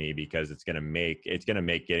scares me because it's gonna make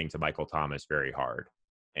getting to Michael Thomas very hard.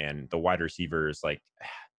 And the wide receivers, like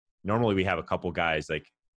normally we have a couple guys like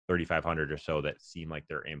 3,500 or so that seem like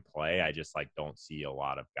they're in play. I just like don't see a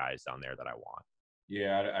lot of guys down there that I want.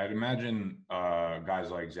 Yeah, I'd imagine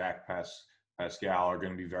guys like Pascal are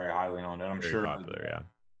going to be very highly owned, and I'm Very sure popular, yeah.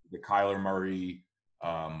 the Kyler Murray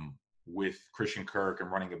with Christian Kirk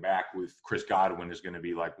and running it back with Chris Godwin is going to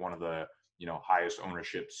be like one of the highest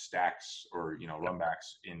ownership stacks or Yep. run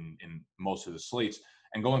backs in most of the slates.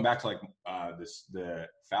 And going back to like the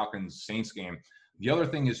Falcons Saints game, the other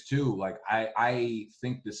thing is too, like I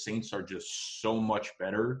think the Saints are just so much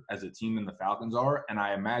better as a team than the Falcons are, and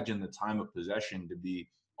I imagine the time of possession to be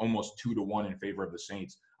almost 2-1 in favor of the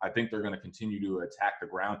Saints. I think they're going to continue to attack the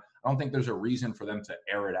ground. I don't think there's a reason for them to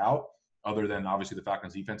air it out, other than obviously the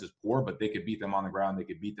Falcons defense is poor, but they could beat them on the ground. They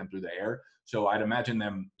could beat them through the air. So I'd imagine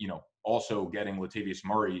them, also getting Latavius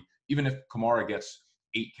Murray, even if Kamara gets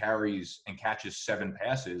 8 carries and catches 7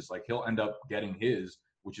 passes, like he'll end up getting his,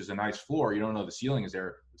 which is a nice floor. You don't know the ceiling is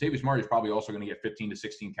there. Latavius Murray is probably also going to get 15 to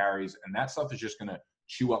 16 carries, and that stuff is just going to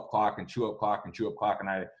chew up clock and chew up clock and chew up clock. And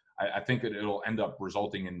I think it'll end up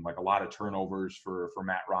resulting in like a lot of turnovers for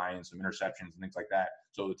Matt Ryan, some interceptions and things like that.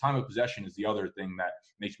 So the time of possession is the other thing that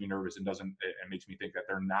makes me nervous and makes me think that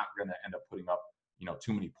they're not going to end up putting up,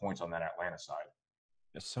 too many points on that Atlanta side.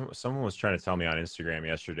 Someone was trying to tell me on Instagram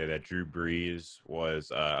yesterday that Drew Brees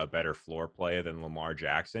was a better floor play than Lamar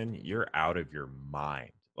Jackson. You're out of your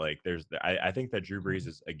mind. Like I think that Drew Brees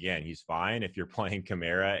is, again, he's fine if you're playing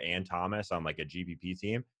Kamara and Thomas on like a GBP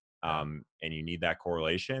team. And you need that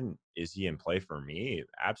correlation. Is he in play for me?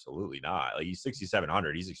 Absolutely not. Like he's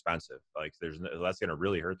 6,700. He's expensive. Like that's going to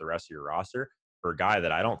really hurt the rest of your roster for a guy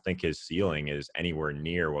that I don't think his ceiling is anywhere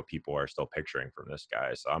near what people are still picturing from this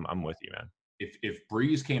guy. So I'm with you, man. If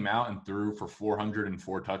Breeze came out and threw for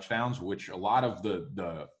 404 touchdowns, which a lot of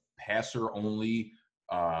the passer only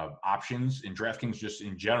options in DraftKings just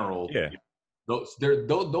in general, Yeah. those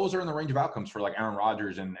are in the range of outcomes for like Aaron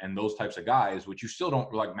Rodgers and those types of guys, which you still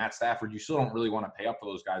don't, like Matt Stafford, you still don't really want to pay up for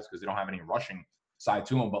those guys because they don't have any rushing side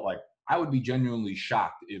to them. But like I would be genuinely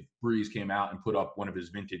shocked if Breeze came out and put up one of his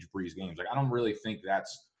vintage Breeze games. Like I don't really think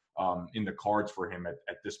that's in the cards for him at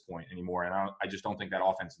this point anymore. And I just don't think that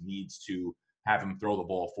offense needs to have him throw the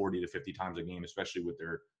ball 40 to 50 times a game, especially with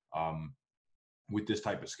their with this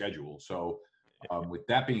type of schedule. So with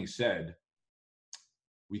that being said,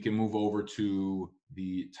 we can move over to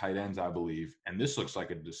the tight ends, I believe. And this looks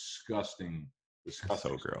like a disgusting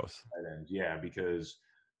So gross. tight end. Yeah, because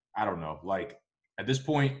I don't know. Like at this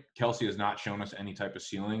point, Kelsey has not shown us any type of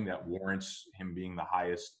ceiling that warrants him being the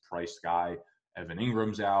highest priced guy. Evan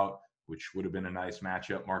Ingram's out, which would have been a nice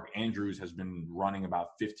matchup. Mark Andrews has been running about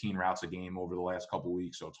 15 routes a game over the last couple of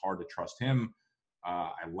weeks, so it's hard to trust him.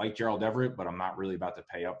 I like Gerald Everett, but I'm not really about to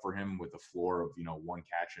pay up for him with a floor of 1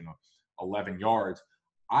 catch and 11 yards.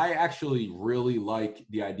 I actually really like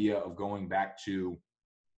the idea of going back to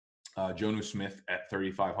Jonnu Smith at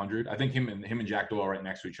 3,500. I think him and Jack Doyle right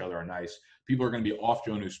next to each other are nice. People are going to be off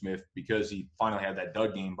Jonnu Smith because he finally had that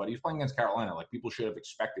dud game, but he's playing against Carolina. Like people should have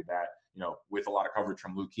expected that, with a lot of coverage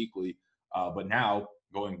from Luke Kuechly. But now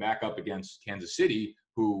going back up against Kansas City,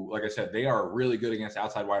 who, like I said, they are really good against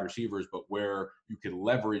outside wide receivers, but where you could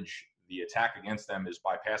leverage the attack against them is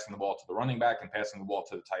by passing the ball to the running back and passing the ball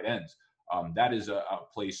to the tight ends. That is a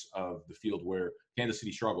place of the field where Kansas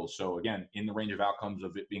City struggles. So, again, in the range of outcomes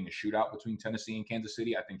of it being a shootout between Tennessee and Kansas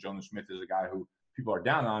City, I think Jonnu Smith is a guy who people are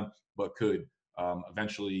down on, but could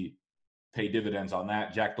eventually pay dividends on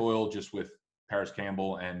that. Jack Doyle, just with Paris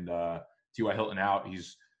Campbell and T.Y. Hilton out,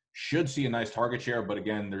 should see a nice target share. But,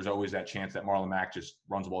 again, there's always that chance that Marlon Mack just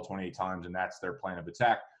runs the ball 28 times, and that's their plan of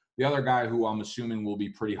attack. The other guy who I'm assuming will be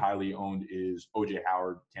pretty highly owned is O.J.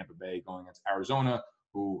 Howard, Tampa Bay, going against Arizona,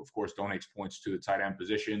 who, of course, donates points to the tight end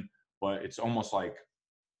position. But it's almost like,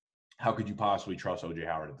 how could you possibly trust O.J.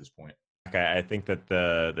 Howard at this point? Okay, I think that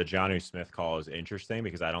the Jonnu Smith call is interesting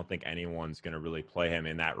because I don't think anyone's going to really play him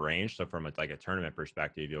in that range. So from a tournament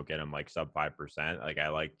perspective, you'll get him like sub 5%. Like I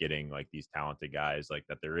like getting like these talented guys like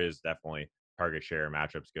that. There is definitely target share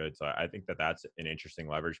matchups good. So I think that that's an interesting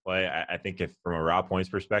leverage play. I think if from a raw points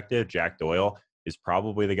perspective, Jack Doyle is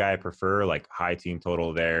probably the guy I prefer, like high team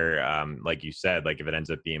total there. Like you said, like if it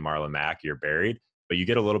ends up being Marlon Mack, you're buried, but you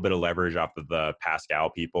get a little bit of leverage off of the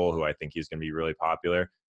Pascal people who I think he's going to be really popular.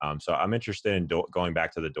 So I'm interested in going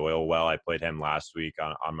back to the Doyle well. I played him last week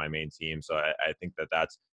on my main team. So I think that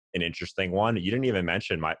that's an interesting one. You didn't even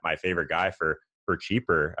mention my favorite guy for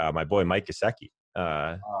cheaper, my boy Mike Gesicki.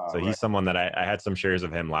 So he's someone that I had some shares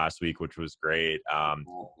of him last week, which was great.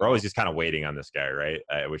 We're always just kind of waiting on this guy, right?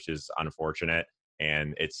 Which is unfortunate.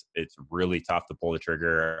 And it's really tough to pull the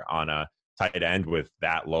trigger on a tight end with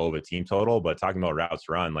that low of a team total. But talking about routes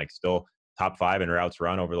run, like still top 5 in routes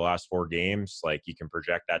run over the last 4 games. Like you can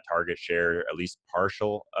project that target share, at least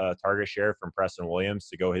partial target share from Preston Williams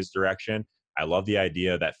to go his direction. I love the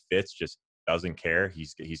idea that Fitz just doesn't care.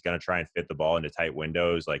 He's going to try and fit the ball into tight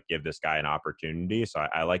windows, like give this guy an opportunity. So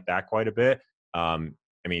I like that quite a bit. I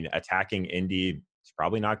mean, attacking Indy is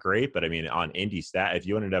probably not great, but I mean, on Indy stat, if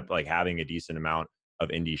you ended up like having a decent amount of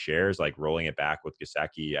Indy shares, like rolling it back with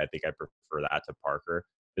Gesicki, I think I prefer that to Parker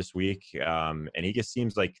this week. And he just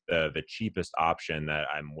seems like the cheapest option that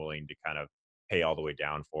I'm willing to kind of pay all the way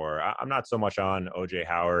down for. I'm not so much on OJ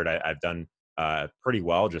Howard. I've done pretty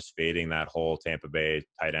well just fading that whole Tampa Bay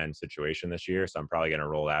tight end situation this year. So I'm probably going to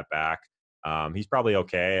roll that back. He's probably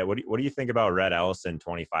okay. What do you think about Rhett Ellison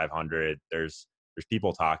 2,500? There's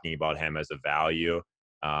people talking about him as a value.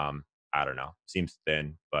 I don't know. Seems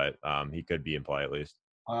thin, but he could be in play at least.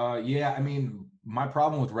 Yeah, I mean, my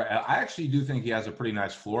problem with I actually do think he has a pretty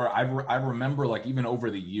nice floor. I remember like even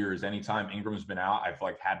over the years, anytime Ingram's been out, I've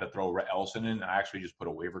like had to throw Rhett Ellison in, and I actually just put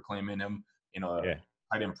a waiver claim in him in a Yeah.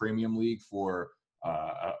 tight end premium league for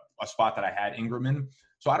a spot that I had Ingram in.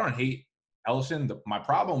 So I don't hate Ellison. My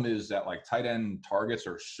problem is that like tight end targets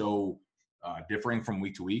are so differing from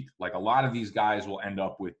week to week. Like a lot of these guys will end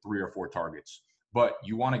up with 3 or 4 targets, but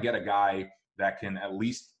you want to get a guy that can at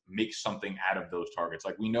least make something out of those targets.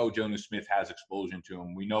 Like we know Jonnu Smith has explosion to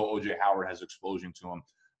him. We know OJ Howard has explosion to him.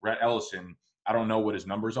 Rhett Ellison, I don't know what his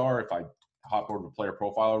numbers are. If I hop over to player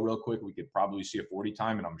profiler real quick, we could probably see a 40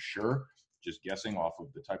 time, and I'm sure, just guessing off of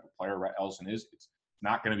the type of player Rhett Ellison is, it's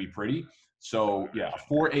not going to be pretty. So yeah,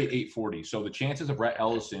 a 4.88 40. So the chances of Rhett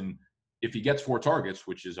Ellison, if he gets 4 targets,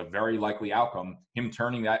 which is a very likely outcome, him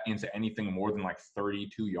turning that into anything more than like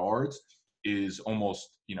 32 yards is almost,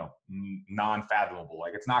 non-fathomable.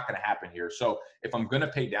 Like it's not going to happen here. So if I'm going to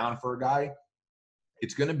pay down for a guy,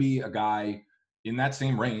 it's going to be a guy in that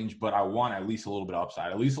same range, but I want at least a little bit of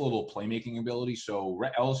upside, at least a little playmaking ability. So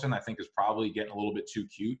Rhett Ellison, I think, is probably getting a little bit too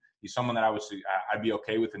cute. He's someone that I'd be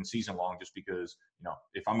okay with in season long, just because,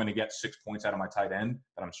 if I'm going to get 6 points out of my tight end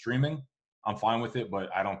that I'm streaming, I'm fine with it, but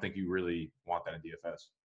I don't think you really want that in DFS.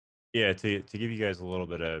 Yeah, to give you guys a little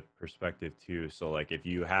bit of perspective too. So like if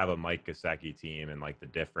you have a Mike Gesicki team and like the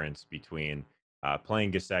difference between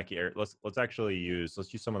playing Gesicki, or let's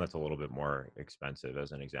use someone that's a little bit more expensive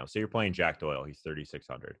as an example. So you're playing Jack Doyle, he's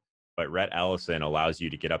 3,600, but Rhett Ellison allows you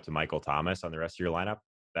to get up to Michael Thomas on the rest of your lineup.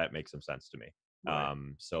 That makes some sense to me. Right.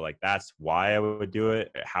 So like that's why I would do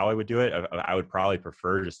it. How I would do it, I would probably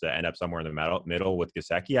prefer just to end up somewhere in the middle with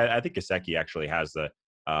Gesicki. I think Gesicki actually has the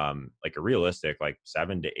like a realistic like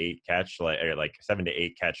 7 to 8 catch, like 7 to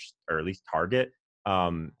 8 catch, or at least target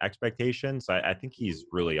expectations. I think he's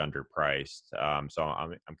really underpriced. So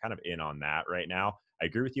I'm kind of in on that right now. I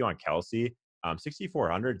agree with you on Kelsey.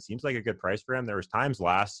 6,400 seems like a good price for him. There was times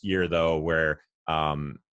last year though where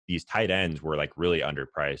these tight ends were like really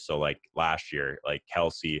underpriced. So like last year, like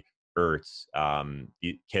Kelsey, Ertz,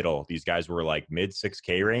 Kittle, these guys were like mid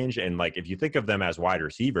 6K range. And like if you think of them as wide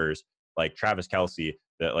receivers, like Travis Kelsey,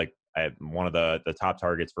 that like one of the top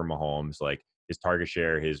targets for Mahomes, like his target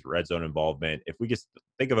share, his red zone involvement. If we just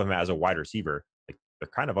think of him as a wide receiver, like they're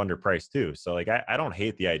kind of underpriced too. So like I don't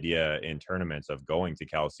hate the idea in tournaments of going to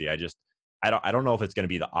Kelsey. I don't know if it's going to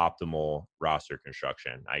be the optimal roster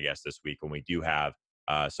construction, I guess, this week when we do have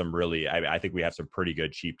some really I think we have some pretty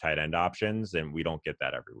good cheap tight end options, and we don't get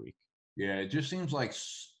that every week. Yeah, it just seems like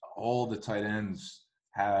all the tight ends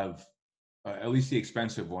have, at least the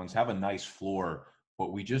expensive ones, have a nice floor,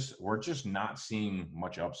 but we're just not seeing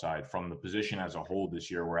much upside from the position as a whole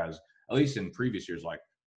this year. Whereas at least in previous years, like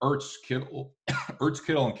Ertz, Kittle, Ertz,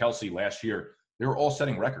 Kittle, and Kelsey last year, they were all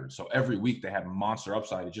setting records. So every week they had monster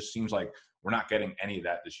upside. It just seems like we're not getting any of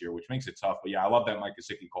that this year, which makes it tough. But yeah, I love that Mike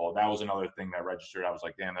Gesicki call. That was another thing that registered. I was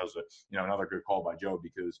like, damn, that was another good call by Joe,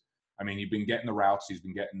 because I mean, he's been getting the routes, he's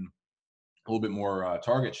been getting a little bit more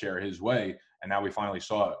target share his way, and now we finally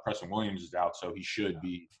saw it. Preston Williams is out, so he should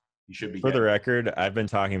be For the getting. record, I've been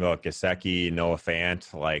talking about Gesicki, Noah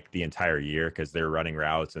Fant like the entire year because they're running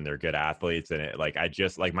routes and they're good athletes. And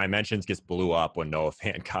my mentions just blew up when Noah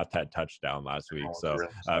Fant got that touchdown last week. So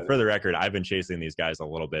Really for the record, I've been chasing these guys a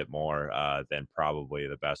little bit more than probably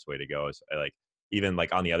the best way to go. Is like even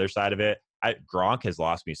like on the other side of it, Gronk has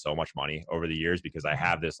lost me so much money over the years because I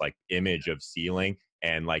have this like image of ceiling,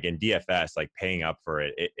 and like in DFS, like paying up for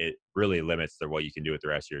it really limits what you can do with the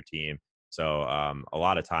rest of your team. So a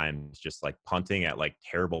lot of times just like punting at like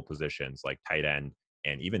terrible positions like tight end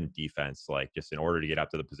and even defense, like just in order to get up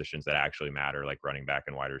to the positions that actually matter, like running back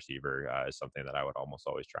and wide receiver is something that I would almost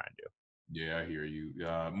always try and do. Yeah, I hear you.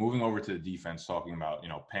 Moving over to the defense, talking about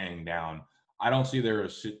paying down. I don't see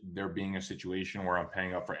there being a situation where I'm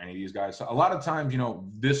paying up for any of these guys. So a lot of times,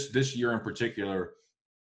 this year in particular,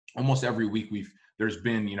 almost every week there's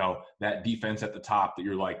been that defense at the top that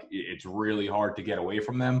you're like it's really hard to get away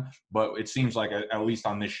from them. But it seems like at least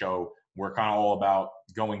on this show we're kind of all about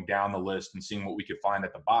going down the list and seeing what we could find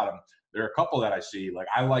at the bottom. There are a couple that I see, like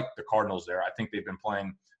I like the Cardinals there. I think they've been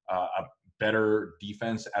playing a better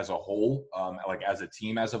defense as a whole, like as a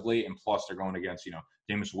team as of late, and plus they're going against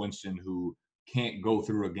Jameis Winston, who can't go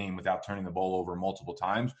through a game without turning the ball over multiple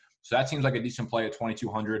times. So that seems like a decent play at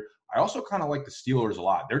 2,200. I also kind of like the Steelers a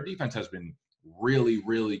lot. Their defense has been really,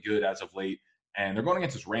 really good as of late. And they're going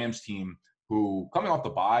against this Rams team who, coming off the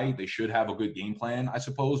bye, they should have a good game plan, I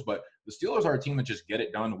suppose. But the Steelers are a team that just get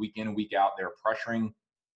it done week in and week out. They're pressuring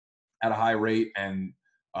at a high rate. And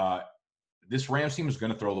this Rams team is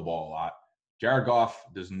going to throw the ball a lot. Jared Goff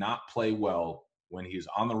does not play well when he's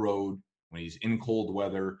on the road, when he's in cold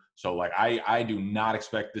weather. So, like, I do not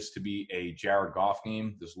expect this to be a Jared Goff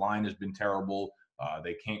game. This line has been terrible.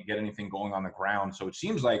 They can't get anything going on the ground. So it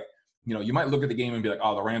seems like, you might look at the game and be like,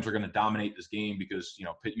 oh, the Rams are going to dominate this game because,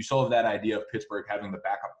 you still have that idea of Pittsburgh having the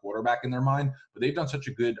backup quarterback in their mind. But they've done such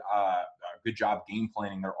a good job game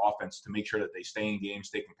planning their offense to make sure that they stay in games,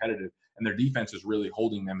 stay competitive. And their defense is really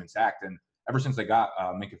holding them intact. And ever since they got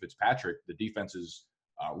Minkah Fitzpatrick, the defense is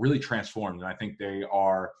really transformed. And I think they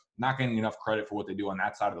are not getting enough credit for what they do on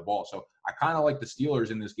that side of the ball. So I kind of like the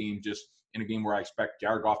Steelers in this game, just in a game where I expect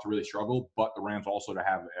Jared Goff to really struggle, but the Rams also to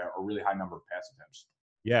have a really high number of pass attempts.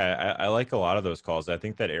 Yeah, I like a lot of those calls. I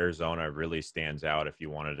think that Arizona really stands out if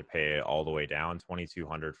you wanted to pay all the way down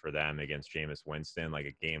 2,200 for them against Jameis Winston, like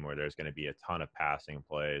a game where there's going to be a ton of passing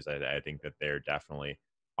plays. I think that they're definitely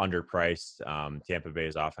underpriced. Tampa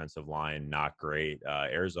Bay's offensive line, not great.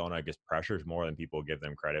 Arizona gets pressures more than people give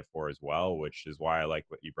them credit for as well, which is why I like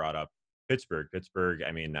what you brought up. Pittsburgh,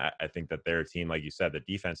 I mean, I think that their team, like you said, the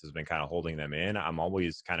defense has been kind of holding them in. I'm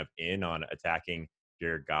always kind of in on attacking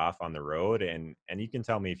Jared Goff on the road, and you can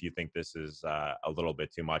tell me if you think this is a little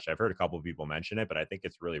bit too much. I've heard a couple of people mention it, but I think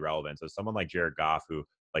it's really relevant. So someone like Jared Goff, who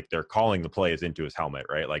like they're calling the plays into his helmet,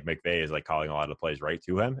 right? Like McVay is like calling a lot of the plays right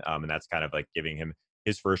to him, and that's kind of like giving him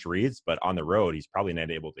his first reads. But on the road, he's probably not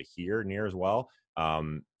able to hear near as well. So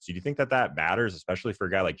do you think that that matters, especially for a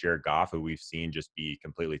guy like Jared Goff, who we've seen just be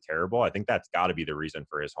completely terrible? I think that's got to be the reason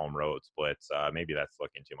for his home road splits. Maybe that's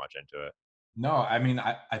looking too much into it. No, I mean,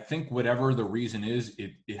 I think whatever the reason is,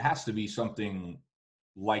 it has to be something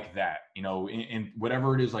like that, and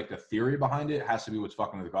whatever it is, like the theory behind it has to be what's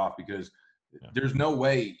fucking with Goff because Yeah, there's no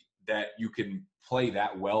way that you can play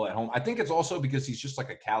that well at home. I think it's also because he's just like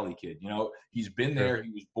a Cali kid, he's been true. there, he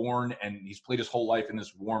was born and he's played his whole life in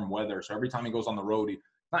this warm weather. So every time he goes on the road, he's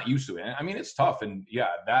not used to it. And I mean, it's tough. And yeah,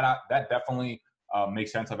 that definitely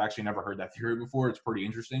makes sense. I've actually never heard that theory before. It's pretty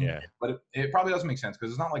interesting, Yeah. but it probably doesn't make sense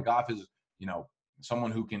because it's not like Goff is, you know,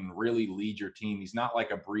 someone who can really lead your team. He's not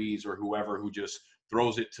like a Breeze or whoever who just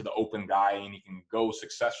throws it to the open guy and he can go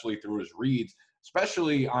successfully through his reads,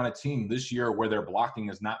 especially on a team this year where their blocking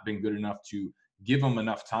has not been good enough to give him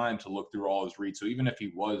enough time to look through all his reads. So even if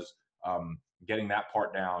he was getting that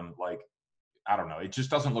part down, like, I don't know, it just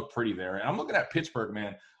doesn't look pretty there. And I'm looking at Pittsburgh,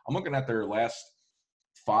 man. I'm looking at their last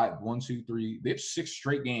they have 6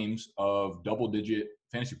 straight games of double-digit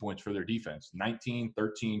fantasy points for their defense, 19,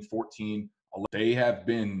 13, 14. They have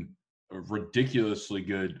been a ridiculously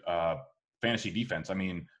good fantasy defense. I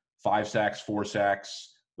mean, 5 sacks, 4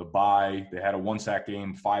 sacks, the bye. They had a 1 sack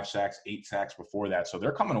game, 5 sacks, 8 sacks before that. So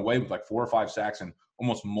they're coming away with like 4 or 5 sacks and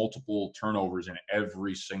almost multiple turnovers in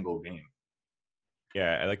every single game.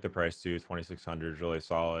 Yeah, I like the price too. 2,600 is really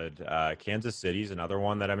solid. Kansas City's another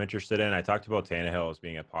one that I'm interested in. I talked about Tannehill as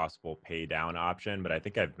being a possible pay down option, but I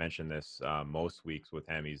think I've mentioned this most weeks with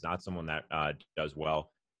him. He's not someone that does well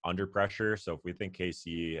under pressure. So if we think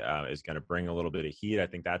KC is going to bring a little bit of heat, I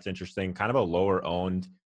think that's interesting. Kind of a lower owned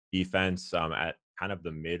defense at kind of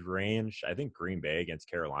the mid range. I think Green Bay against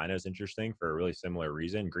Carolina is interesting for a really similar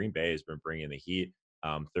reason. Green Bay has been bringing the heat.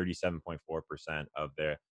 37.4% of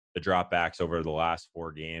the dropbacks over the last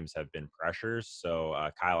 4 games have been pressures. So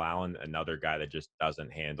Kyle Allen, another guy that just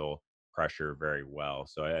doesn't handle pressure very well.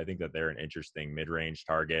 So I think that they're an interesting mid-range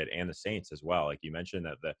target, and the Saints as well. Like you mentioned,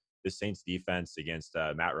 that the Saints defense against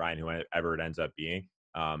Matt Ryan, whoever it ends up being,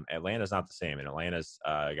 Atlanta's not the same, and Atlanta's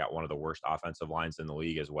got one of the worst offensive lines in the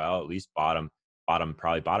league as well. At least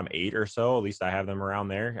probably bottom 8 or so. At least I have them around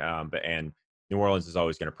there. And New Orleans is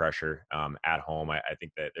always going to pressure at home. I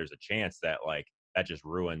think that there's a chance that that just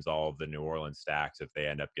ruins all of the New Orleans stacks if they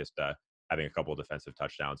end up just having a couple of defensive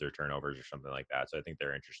touchdowns or turnovers or something like that. So I think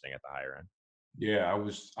they're interesting at the higher end. Yeah, I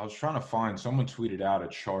was trying to find, someone tweeted out a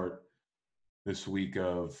chart this week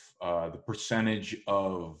of the percentage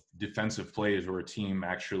of defensive plays where a team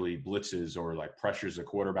actually blitzes or like pressures a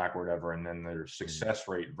quarterback or whatever, and then their success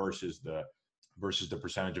rate versus the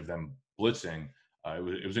percentage of them blitzing.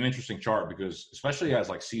 It was an interesting chart because especially as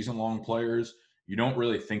like season long players, you don't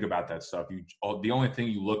really think about that stuff. The only thing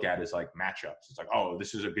you look at is like matchups. It's like, oh,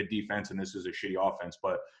 this is a good defense and this is a shitty offense,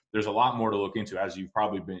 but there's a lot more to look into, as you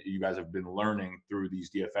guys have been learning through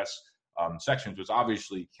these DFS sections, which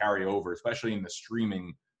obviously carry over, especially in the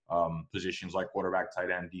streaming positions like quarterback,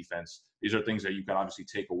 tight end, defense. These are things that you can obviously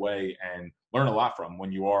take away and learn a lot from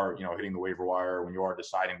when you are, hitting the waiver wire, when you are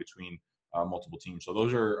deciding between multiple teams. So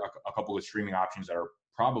those are a couple of streaming options that are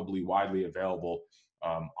probably widely available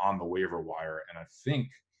on the waiver wire. And I think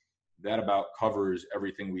that about covers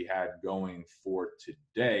everything we had going for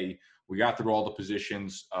today. We got through all the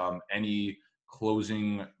positions. Any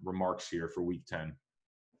closing remarks here for week 10?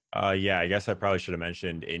 Yeah, I guess I probably should have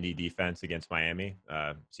mentioned Indy defense against Miami.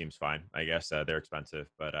 Seems fine. I guess they're expensive,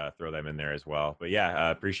 but throw them in there as well. But yeah,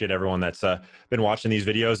 appreciate everyone that's been watching these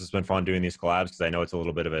videos. It's been fun doing these collabs because I know it's a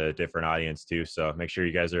little bit of a different audience too. So make sure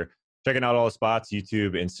you guys are checking out all the spots,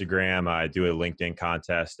 YouTube, Instagram. I do a LinkedIn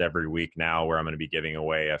contest every week now where I'm going to be giving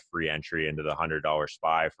away a free entry into the $100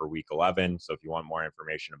 SPY for week 11. So if you want more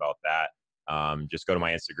information about that, just go to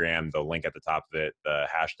my Instagram. The link at the top of it, the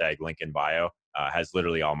hashtag link in bio, has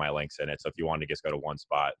literally all my links in it. So if you want to just go to one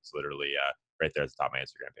spot, it's literally right there at the top of my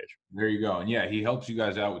Instagram page. There you go. And yeah, he helps you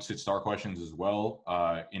guys out with sit star questions as well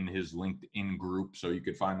in his LinkedIn group. So you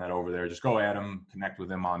could find that over there. Just go at him, connect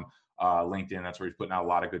with him on LinkedIn. That's where he's putting out a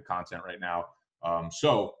lot of good content right now.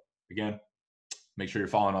 So again, make sure you're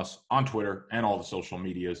following us on Twitter and all the social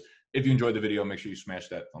medias. If you enjoyed the video, make sure you smash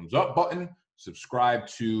that thumbs up button. Subscribe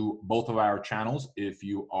to both of our channels if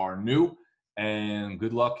you are new. And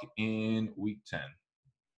good luck in week 10.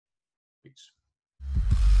 Peace.